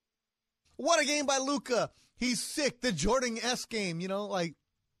 What a game by Luka. He's sick. The Jordan S game, I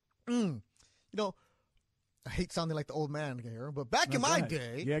hate sounding like the old man here, but back in my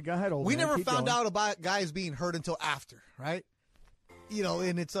day, go ahead, old we man. never Keep found going. out about guys being hurt until after, right?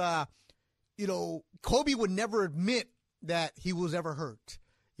 And it's, Kobe would never admit that he was ever hurt.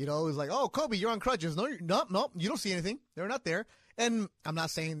 It was like, oh, Kobe, you're on crutches. No, you don't see anything. They're not there. And I'm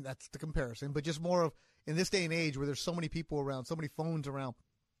not saying that's the comparison, but just more of in this day and age where there's so many people around, so many phones around,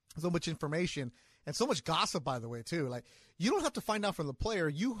 so much information, and so much gossip, by the way, too. Like, you don't have to find out from the player.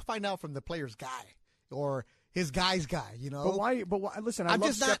 You find out from the player's guy or, his guy's guy, you know. But why? Listen, I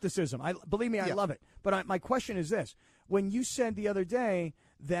love skepticism. Believe me, I love it. But my question is this: when you said the other day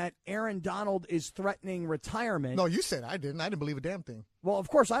that Aaron Donald is threatening retirement, no, you said I didn't believe a damn thing. Well, of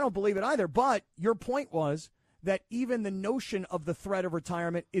course I don't believe it either. But your point was that even the notion of the threat of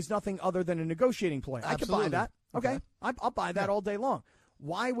retirement is nothing other than a negotiating play. Absolutely. I can buy that. Okay. I'll buy that all day long.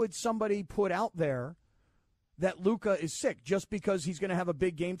 Why would somebody put out there that Luka is sick just because he's going to have a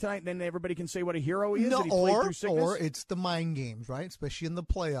big game tonight, and then everybody can say what a hero he is? No, that he played through sickness? Or it's the mind games, right? Especially in the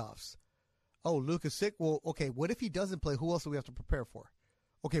playoffs. Oh, Luka's sick. Well, okay, what if he doesn't play? Who else do we have to prepare for?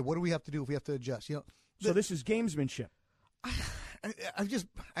 Okay, what do we have to do if we have to adjust? You know. So this is gamesmanship.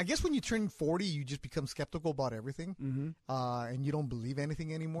 I guess when you turn 40, you just become skeptical about everything, and you don't believe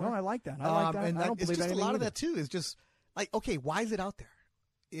anything anymore. No, I like that. I like that. And I don't believe it's just anything a lot either. of that too. It's just like, okay, why is it out there?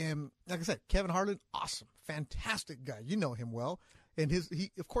 Like I said, Kevin Harlan, awesome, fantastic guy. You know him well, and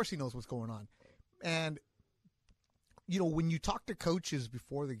of course he knows what's going on. And you know, when you talk to coaches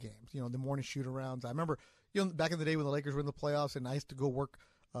before the games, you know, the morning shoot-arounds. I remember, you know, back in the day when the Lakers were in the playoffs, and I used to go work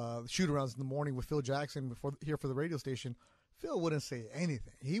shoot-arounds in the morning with Phil Jackson here for the radio station. Phil wouldn't say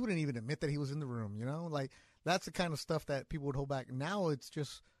anything. He wouldn't even admit that he was in the room, you know? Like, that's the kind of stuff that people would hold back. Now it's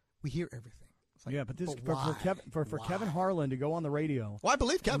just, we hear everything. It's like, yeah, but for Kevin Harlan to go on the radio. Well, I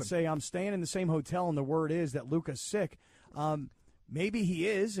believe Kevin. And say, I'm staying in the same hotel, and the word is that Luka's sick. Maybe he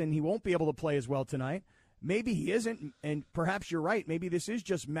is, and he won't be able to play as well tonight. Maybe he isn't, and perhaps you're right. Maybe this is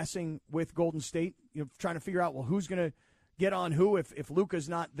just messing with Golden State, you know, trying to figure out, well, who's going to get on who if Luka's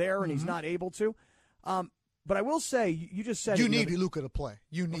not there and he's not able to. But I will say, you just said you need Luka to play.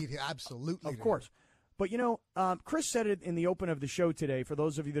 You need him, absolutely. Of course. But, you know, Chris said it in the open of the show today, for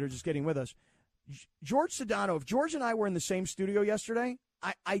those of you that are just getting with us. George Sedano, if George and I were in the same studio yesterday,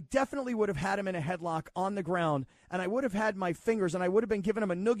 I definitely would have had him in a headlock on the ground, and I would have had my fingers, and I would have been giving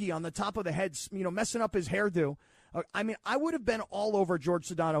him a noogie on the top of the head, you know, messing up his hairdo. I mean, I would have been all over George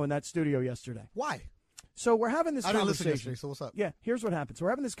Sedano in that studio yesterday. Why? So we're having this conversation. I didn't listen yesterday, so what's up? Yeah, here's what happened. So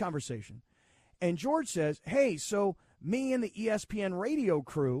we're having this conversation. And George says, hey, so me and the ESPN radio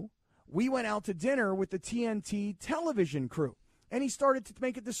crew, we went out to dinner with the TNT television crew. And he started to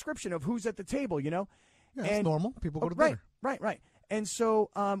make a description of who's at the table, you know. Yeah, it's normal. People go to dinner. Right. And so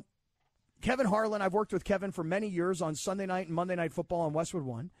Kevin Harlan, I've worked with Kevin for many years on Sunday night and Monday Night Football on Westwood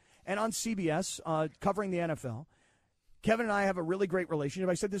One and on CBS covering the NFL. Kevin and I have a really great relationship.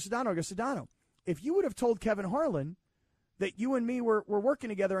 I said to Sedano, if you would have told Kevin Harlan that you and me were working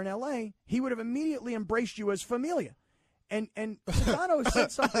together in L.A., he would have immediately embraced you as familia. And Sedano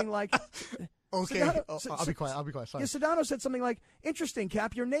said something like... Okay, I'll be quiet. Sorry. Yeah, Sedano said something like, interesting,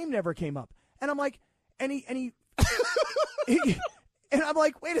 Cap, your name never came up. And I'm like, and he and I'm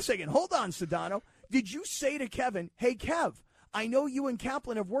like, wait a second, hold on, Sedano. Did you say to Kevin, hey, Kev, I know you and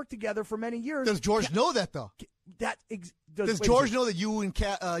Kaplan have worked together for many years. Does George know that, though? Does George know that you and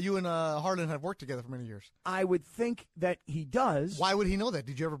Harlan have worked together for many years? I would think that he does. Why would he know that?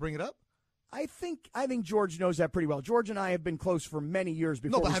 Did you ever bring it up? I think George knows that pretty well. George and I have been close for many years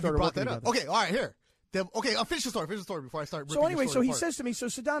before we started working together. No, but have you brought that up? Okay, all right, here. Okay, I'll finish the story before I start ripping So anyway, the story he apart. says to me, so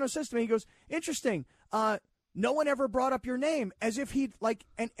Sedano says to me, he goes, interesting, no one ever brought up your name, as if he'd, like,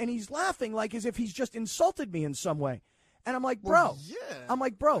 and he's laughing like as if he's just insulted me in some way. And I'm like, bro,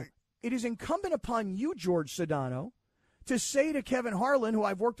 it is incumbent upon you, George Sedano, to say to Kevin Harlan, who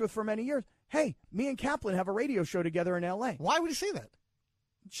I've worked with for many years, hey, me and Kaplan have a radio show together in L.A. Why would he say that?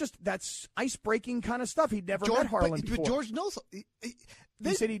 It's just, that's ice-breaking kind of stuff. He'd never met Harlan before. But George knows.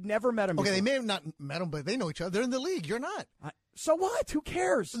 He said he'd never met him before. Okay, they may have not met him, but they know each other. They're in the league. You're not. So what? Who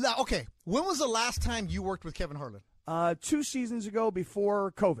cares? Okay, when was the last time you worked with Kevin Harlan? 2 seasons ago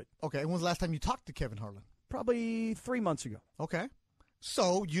before COVID. Okay, and when was the last time you talked to Kevin Harlan? Probably 3 months ago. Okay,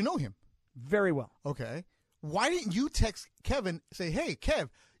 so you know him. Very well. Okay. Why didn't you text Kevin, say, hey, Kev,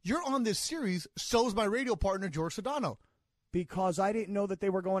 you're on this series, so's my radio partner, George Sedano? Because I didn't know that they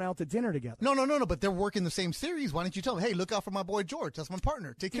were going out to dinner together. No, but they're working the same series. Why didn't you tell them, hey, look out for my boy George. That's my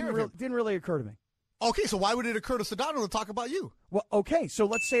partner. Take care of him. Didn't really occur to me. Okay, so why would it occur to Sedano to talk about you? Well, okay, so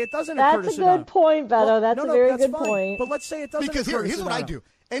let's say it doesn't occur to Sedano. That's a good point, Beto. That's a very good point. But let's say it doesn't because occur to Sedano. Here's what I do.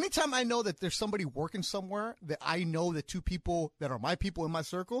 Anytime I know that there's somebody working somewhere that I know that two people that are my people in my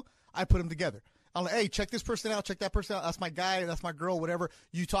circle, I put them together. I'm like, hey, check this person out, check that person out. That's my guy, that's my girl, whatever.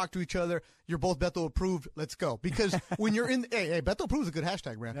 You talk to each other. You're both Beto approved. Let's go. Because when you're in, hey, Beto approved is a good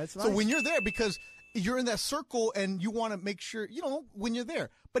hashtag, man. That's so nice. when you're there, because you're in that circle and you want to make sure, when you're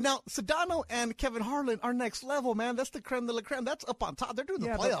there. But now Sedano and Kevin Harlan are next level, man. That's the creme de la creme. That's up on top. They're doing the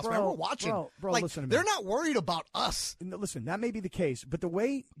playoffs, man. We're watching. Bro, like, listen to me. They're not worried about us. Listen, that may be the case, but the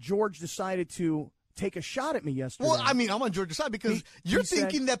way George decided to take a shot at me yesterday. Well, I mean, I'm on George's side because you're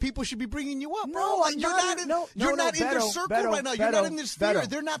thinking that people should be bringing you up. No, you're not in their circle right now. You're not in their sphere.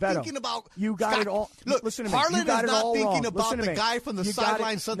 They're not thinking about. You got it all. Look, listen to me. Harlan is not thinking about the guy from the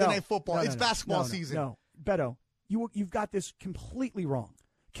sideline Sunday Night Football. It's basketball season. No, Beto, you've got this completely wrong.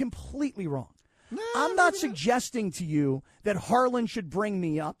 Completely wrong. I'm not suggesting to you that Harlan should bring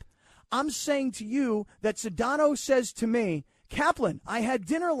me up. I'm saying to you that Sedano says to me, Kaplan, I had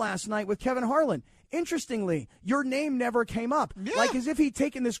dinner last night with Kevin Harlan. Interestingly, your name never came up. Yeah. Like as if he'd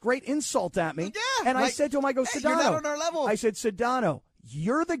taken this great insult at me. Yeah. And I said to him, I go, Sedano. You're not on our level. I said, Sedano,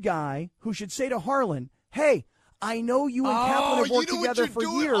 you're the guy who should say to Harlan, hey, I know you and Kaplan have worked together for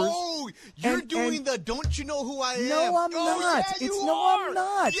years. Oh, you're doing the don't you know who I am? No, I'm not. I'm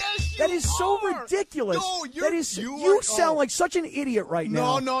not. Yes, that is so ridiculous. No, you sound like such an idiot right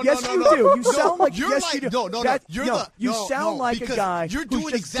now. No. Yes, you do. You sound like you do. You sound like a guy you're doing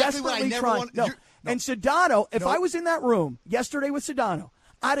who's exactly what I never want. No. And Sedano, if I was in that room yesterday with Sedano,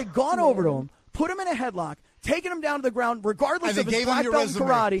 I'd have gone over to him, put him in a headlock, taking him down to the ground, regardless of his black belt in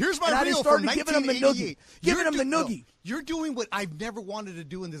karate. Here's my and I reel started from giving him the noogie. Giving him the noogie. You're doing what I've never wanted to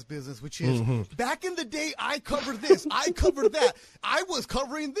do in this business, which is back in the day, I covered this, I covered that. I was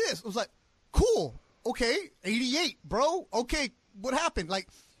covering this. It was like, cool, okay, 88, bro. Okay, what happened? Like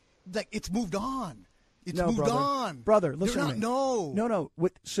it's moved on. It's moved on. Brother, listen to me. No.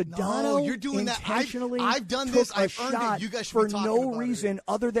 With Sedano, you're doing intentionally that. I've done this. I've earned shot it. You guys should for be talking no about reason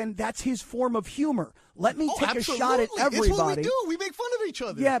other than that's his form of humor. Let me take absolutely. a shot at everybody. It's what we do. We make fun of each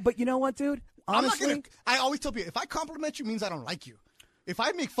other. Yeah, but you know what, dude? Honestly, I always tell people, if I compliment you, it means I don't like you. If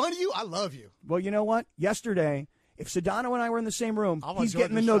I make fun of you, I love you. Well, you know what? Yesterday, if Sedano and I were in the same room, he's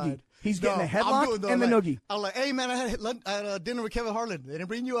getting the noogie. He's getting the headlock and the noogie. I'm like, hey, man, I had dinner with Kevin Harlan. They didn't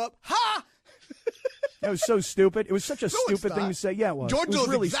bring you up. Ha! That was so stupid. It was such a stupid thing to say. Yeah, it was. George it was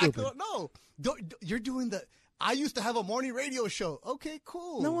really exactly, stupid. No, you're doing the. I used to have a morning radio show. Okay,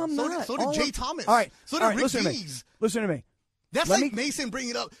 cool. No, I'm not. So did Jay Thomas. All right. So did Rick Dees. Listen to me. That's Mason bringing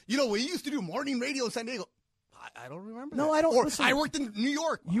it up. You know, when he used to do morning radio in San Diego, I don't remember that. No, I don't. Or listen, I worked in New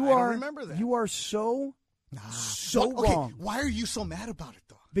York. I don't remember that. You are so wrong. Okay, why are you so mad about it,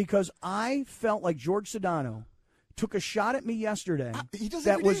 though? Because I felt like George Sedano took a shot at me yesterday. He does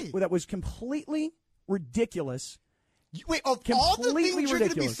that every day. That was completely ridiculous. Wait, of all the things you're going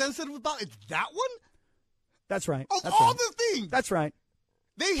to be sensitive about, it's that one? That's right. Of all the things. That's right.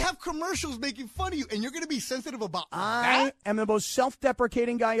 They have commercials making fun of you, and you're going to be sensitive about that? I am the most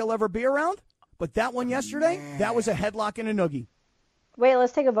self-deprecating guy you'll ever be around, but that one yesterday, that was a headlock and a noogie. Wait,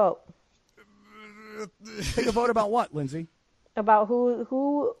 let's take a vote. Take a vote about what, Lindsey? About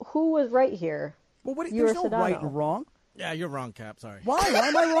who was right here. Well, there's no right and wrong. Yeah, you're wrong, Cap. Sorry. Why? Why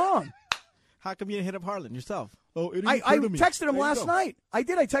am I wrong? How come you didn't hit up Harlan yourself? I texted him last night. I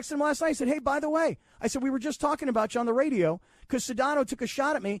did. I texted him last night. I said, hey, by the way, we were just talking about you on the radio because Sedano took a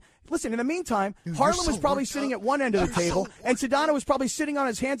shot at me. Listen, in the meantime, Harlan was probably sitting at one end of the table, and Sedano was probably sitting on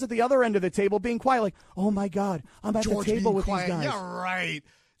his hands at the other end of the table being quiet like, oh, my God, I'm at the table with these guys. Yeah, right.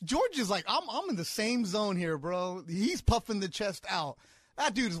 George is like, I'm in the same zone here, bro. He's puffing the chest out.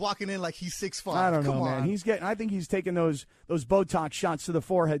 That dude is walking in like he's 6'5". I don't know, man. I think he's taking those Botox shots to the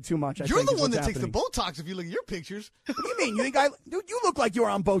forehead too much. You're the one that takes the Botox if you look at your pictures. What do you mean? You think dude, you look like you're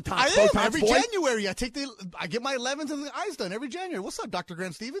on Botox. I am. Botox, every boy. January. I get my 11s and the eyes done every January. What's up, Dr.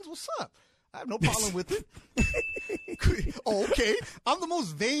 Grant Stevens? What's up? I have no problem with it. Oh, okay. I'm the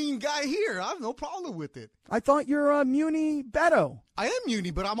most vain guy here. I have no problem with it. I thought you're a Muni Beto. I am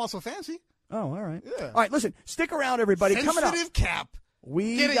Muni, but I'm also fancy. Oh, all right. Yeah. All right, listen. Stick around, everybody. Coming up. Sensitive Cap.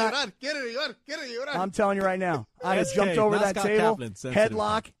 I'm telling you right now, I have jumped over that table,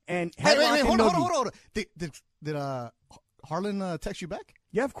 headlock, and hold on. Did Harlan text you back?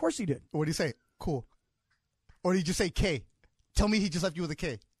 Yeah, of course he did. What did he say? Cool. Or did he just say K? Tell me he just left you with a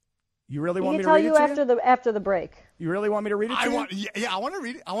K. You really want me to read it to you? After the break. You really want me to read it to you? Yeah, I want to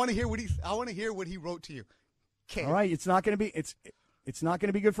read it. I want to hear what he wrote to you. K. All right, it's not going to be it's not going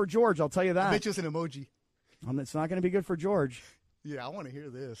to be good for George. I'll tell you that. I bet you it's an emoji. It's not going to be good for George. Yeah, I want to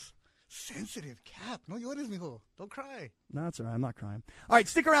hear this. Sensitive Cap. No llores, mijo. Don't cry. No, that's all right. I'm not crying. All right,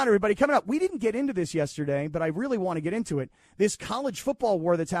 stick around, everybody. Coming up, we didn't get into this yesterday, but I really want to get into it. This college football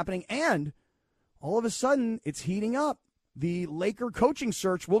war that's happening, and all of a sudden, it's heating up. The Laker coaching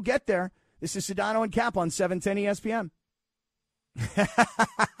search. We'll get there. This is Sedano and Cap on 710 ESPN.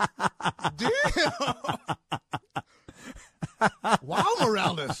 Damn. Wow,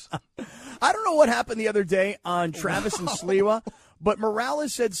 Morales. I don't know what happened the other day on Travis and Sliwa, but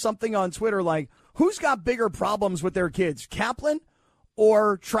Morales said something on Twitter like, who's got bigger problems with their kids, Kaplan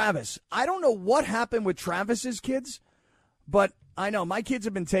or Travis? I don't know what happened with Travis's kids, but I know. My kids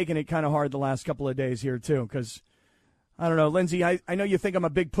have been taking it kind of hard the last couple of days here, too, because, I don't know, Lindsey, I know you think I'm a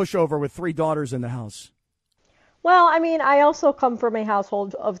big pushover with 3 daughters in the house. Well, I mean, I also come from a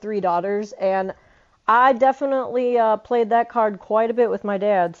household of 3 daughters, and I definitely played that card quite a bit with my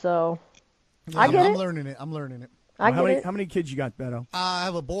dad, so I get it. I'm learning it. How many kids you got, Beto? I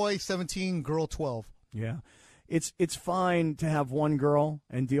have a boy, 17, girl, 12. Yeah. It's fine to have one girl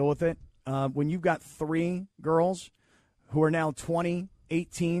and deal with it. When you've got 3 girls who are now 20,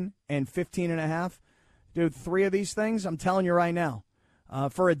 18, and 15 and a half, dude, 3 of these things, I'm telling you right now,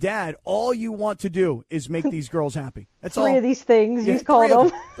 for a dad, all you want to do is make these girls happy. That's 3 all. of these things, you called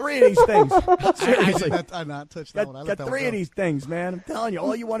them. 3 of these things. Seriously. I'm not touched that one. Got 3 of these things, man. I'm telling you,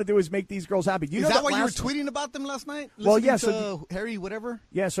 all you want to do is make these girls happy. Is that why you were tweeting about them last night? Well, yeah. So Harry, whatever?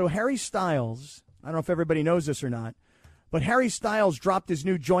 Yeah, so Harry Styles, I don't know if everybody knows this or not, but Harry Styles dropped his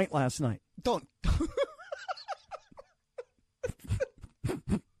new joint last night. Don't.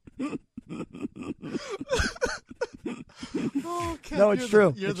 Oh, Kev, no, it's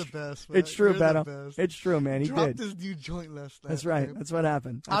true. You're the best, man. It's true, You're Beto. It's true, man. He dropped did. his new joint last night. That's right. Man. That's what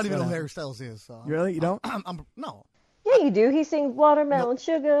happened. I don't even know who Harry Styles is. So really? You don't? No. Yeah, you do. He sings Watermelon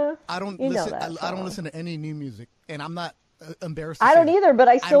Sugar. I don't listen. I don't listen to any new music, and I'm not embarrassed. I don't either, but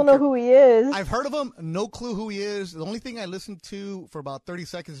I still know who he is. I've heard of him. No clue who he is. The only thing I listen to for about 30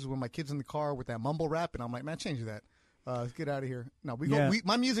 seconds is when my kid's in the car with that mumble rap, and I'm like, man, change that. Let's get out of here. No,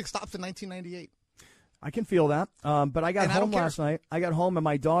 my music stops in 1998. I can feel that. But I got home last night. I got home, and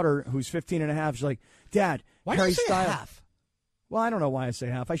my daughter, who's 15 and a half, she's like, Dad, why Harry do you say Styles. half? Well, I don't know why I say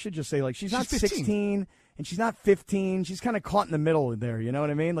half. I should just say, like, she's not 15. 16, and she's not 15. She's kind of caught in the middle there, you know what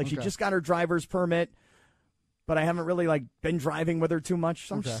I mean? Like, she just got her driver's permit, but I haven't really, like, been driving with her too much,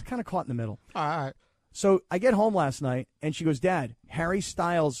 so I'm just kind of caught in the middle. All right. So I get home last night, and she goes, Dad, Harry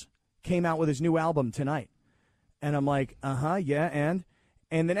Styles came out with his new album tonight. And I'm like, yeah, and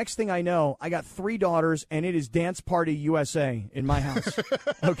the next thing I know, I got 3 daughters, and it is Dance Party USA in my house.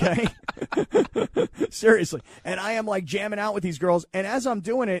 Okay? Seriously. And I am, like, jamming out with these girls. And as I'm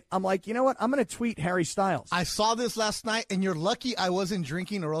doing it, I'm like, you know what? I'm going to tweet Harry Styles. I saw this last night, and you're lucky I wasn't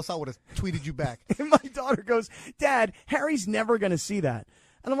drinking, or else I would have tweeted you back. And my daughter goes, Dad, Harry's never going to see that.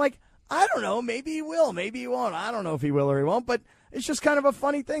 And I'm like, I don't know. Maybe he will. Maybe he won't. I don't know if he will or he won't. But it's just kind of a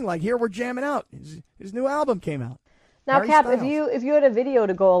funny thing. Like, here we're jamming out. His new album came out. Now, Harry Cap, Styles. if you had a video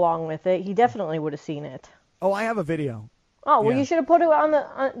to go along with it, he definitely would have seen it. Oh, I have a video. Oh, well, Yeah. you should have put it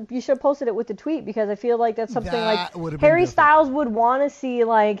you should have posted it with the tweet, because I feel like that's something That like would have been Harry different. Styles would want to see,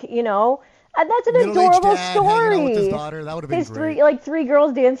 like, you know, and that's an Middle-aged adorable dad story. hanging out with his daughter. That would have been His great. 3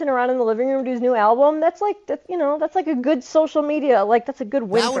 girls dancing around in the living room to his new album. That's like that's like a good social media. Like, that's a good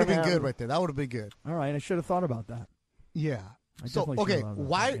win. That would for have been him. good right there. That would have been good. All right, I should have thought about that. Yeah. I So, definitely okay, should have thought about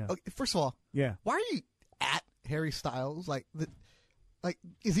why? that, yeah. Okay, first of all, Yeah. why are you at Harry Styles? Like,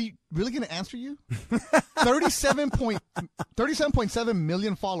 is he really going to answer you? 37.7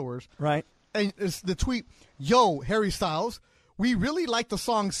 million followers. Right. And it's the tweet, yo, Harry Styles, we really like the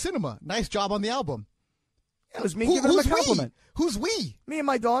song Cinema. Nice job on the album. It was me giving him a compliment. Who's we? Me and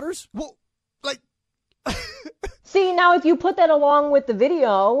my daughters. Well, like, See, now if you put that along with the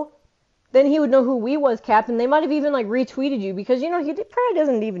video, then he would know who we was, Cap, and they might have even, like, retweeted you, because, you know, he probably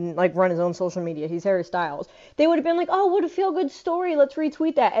doesn't even, like, run his own social media. He's Harry Styles. They would have been like, oh, what a feel-good story. Let's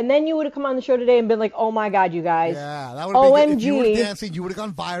retweet that. And then you would have come on the show today and been like, oh, my God, you guys. yeah, that would have been good. If you were OMG. dancing, you would have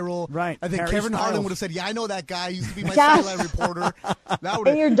gone viral. Right. I think Harry Kevin Harlan Styles. would have said, yeah, I know that guy. He used to be my Yes. sideline reporter. That would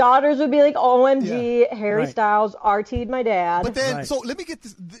And your daughters would be like, OMG, Harry Right. Styles RT'd my dad. But then, Right. so let me get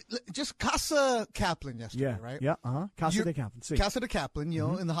this. Just Casa Kaplan yesterday, Yeah. right? Yeah. Casa You- de Kaplan. See. Casa de Kaplan, you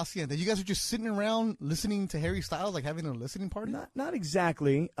know, in the Hacienda. You guys are just sitting around listening to Harry Styles, like having a listening party? Not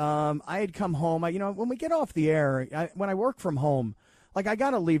exactly. I had come home. When we get off the air, when I work from home, like, I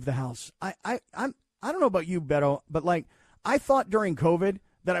got to leave the house. I don't know about you, Beto, but, like, I thought during COVID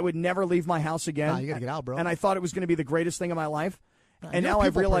that I would never leave my house again. Nah, you got to get out, bro. And I thought it was going to be the greatest thing in my life. And You're now a I've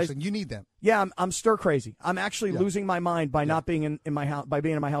people realized person. You need them. Yeah, I'm stir crazy. I'm actually losing my mind by not being in my house, by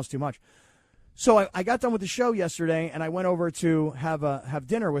being in my house too much. So I got done with the show yesterday, and I went over to have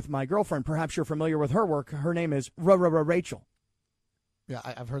dinner with my girlfriend. Perhaps you're familiar with her work. Her name is Rachel. Yeah,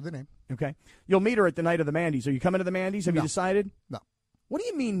 I've heard the name. Okay, you'll meet her at the night of the Mandy's. Are you coming to the Mandy's? Have you decided? No. What do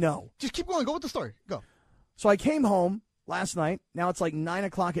you mean no? Just keep going. Go with the story. Go. So I came home last night. Now it's like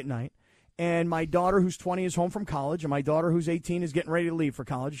 9:00 at night. And my daughter, who's 20, is home from college. And my daughter, who's 18, is getting ready to leave for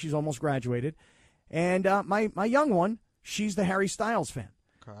college. She's almost graduated. And my young one, she's the Harry Styles fan.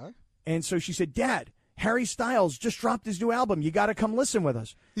 Okay. And so she said, Dad, Harry Styles just dropped his new album. You got to come listen with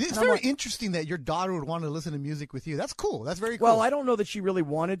us. It's very interesting that your daughter would want to listen to music with you. That's cool. That's very cool. Well, I don't know that she really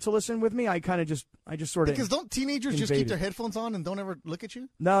wanted to listen with me. I just sort of because don't teenagers just keep their headphones on and don't ever look at you?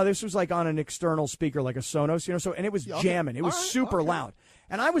 No, this was like on an external speaker, like a Sonos, So and it was jamming. It was super loud.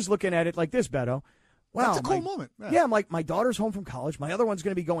 And I was looking at it like this, Beto. Wow, that's a cool moment. Yeah, I'm like, my daughter's home from college. My other one's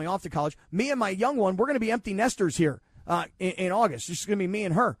going to be going off to college. Me and my young one, we're going to be empty nesters here in August. It's just going to be me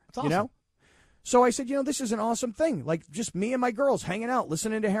and her. That's awesome. So I said, this is an awesome thing. Like, just me and my girls hanging out,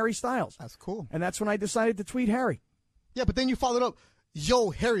 listening to Harry Styles. That's cool. And that's when I decided to tweet Harry. Yeah, but then you followed up, yo,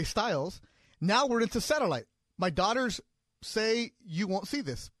 Harry Styles. Now we're into satellite. My daughters say you won't see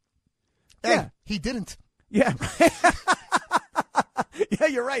this. Yeah. And he didn't. Yeah. Yeah,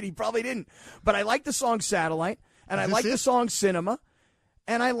 you're right. He probably didn't. But I like the song Satellite, and I like the song Cinema,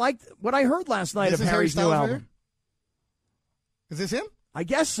 and I liked what I heard last night of Harry's new album. Is this him? I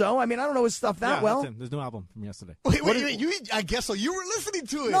guess so. I mean, I don't know his stuff that well. That's him. There's no album from yesterday. Wait. I guess so. You were listening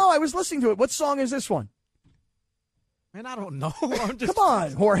to it. No, I was listening to it. What song is this one? Man, I don't know. Come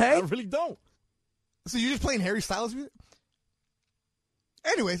on, Jorge. I really don't. So you're just playing Harry Styles music?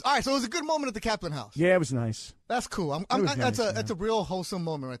 Anyways, all right, so it was a good moment at the Kaplan house. Yeah, it was nice. That's cool. That's a real wholesome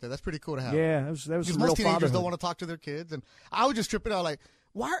moment right there. That's pretty cool to have. Yeah, that was some real Because most teenagers fatherhood. don't want to talk to their kids. And I was just tripping out like,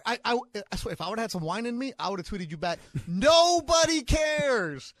 why? I swear, if I would have had some wine in me, I would have tweeted you back, nobody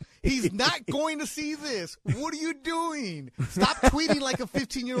cares. He's not going to see this. What are you doing? Stop tweeting like a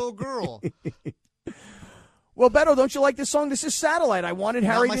 15-year-old girl. Well, Beto, don't you like this song? This is Satellite. I wanted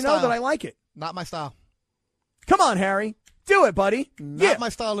Harry to know that I like it. Not my style. Come on, Harry. Do it, buddy. Not my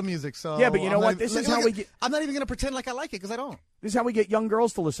style of music. So yeah, but you know what? This is how we get. I'm not even going to pretend like I like it because I don't. This is how we get young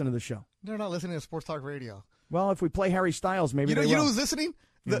girls to listen to the show. They're not listening to Sports Talk Radio. Well, if we play Harry Styles, maybe they will. You know who's listening?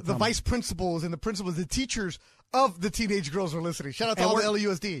 The vice principals and the principals, the teachers of the teenage girls are listening. Shout out to all the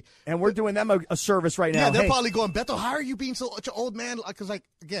LUSD. And we're doing them a service right now. Yeah, they're probably going, Beto, how are you being such an old man? Because, like,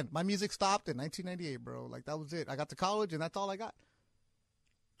 again, my music stopped in 1998, bro. Like, that was it. I got to college, and that's all I got.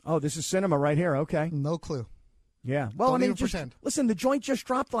 Oh, this is Cinema right here. Okay. No clue. Yeah. Well, Don't even pretend. Listen, the joint just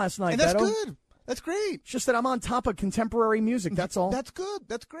dropped last night, and that's Beto. good. That's great. It's just that I'm on top of contemporary music. That's all. That's good.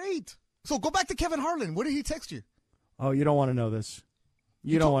 That's great. So go back to Kevin Harlan. What did he text you? Oh, you don't want to know this.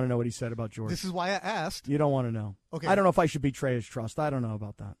 You don't want to know what he said about George. This is why I asked. You don't want to know. Okay. I don't know if I should betray his trust. I don't know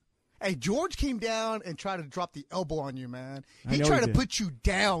about that. Hey, George came down and tried to drop the elbow on you, man. He tried to put you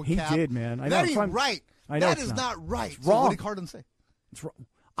down, He Cap. did, man. I know. That ain't right. I know that is not right. It's wrong. So what did Harlan say? It's wrong.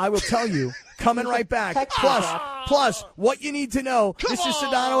 I will tell you, coming right back. Plus, what you need to know. This is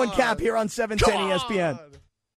Sedano and Cap here on 710 ESPN.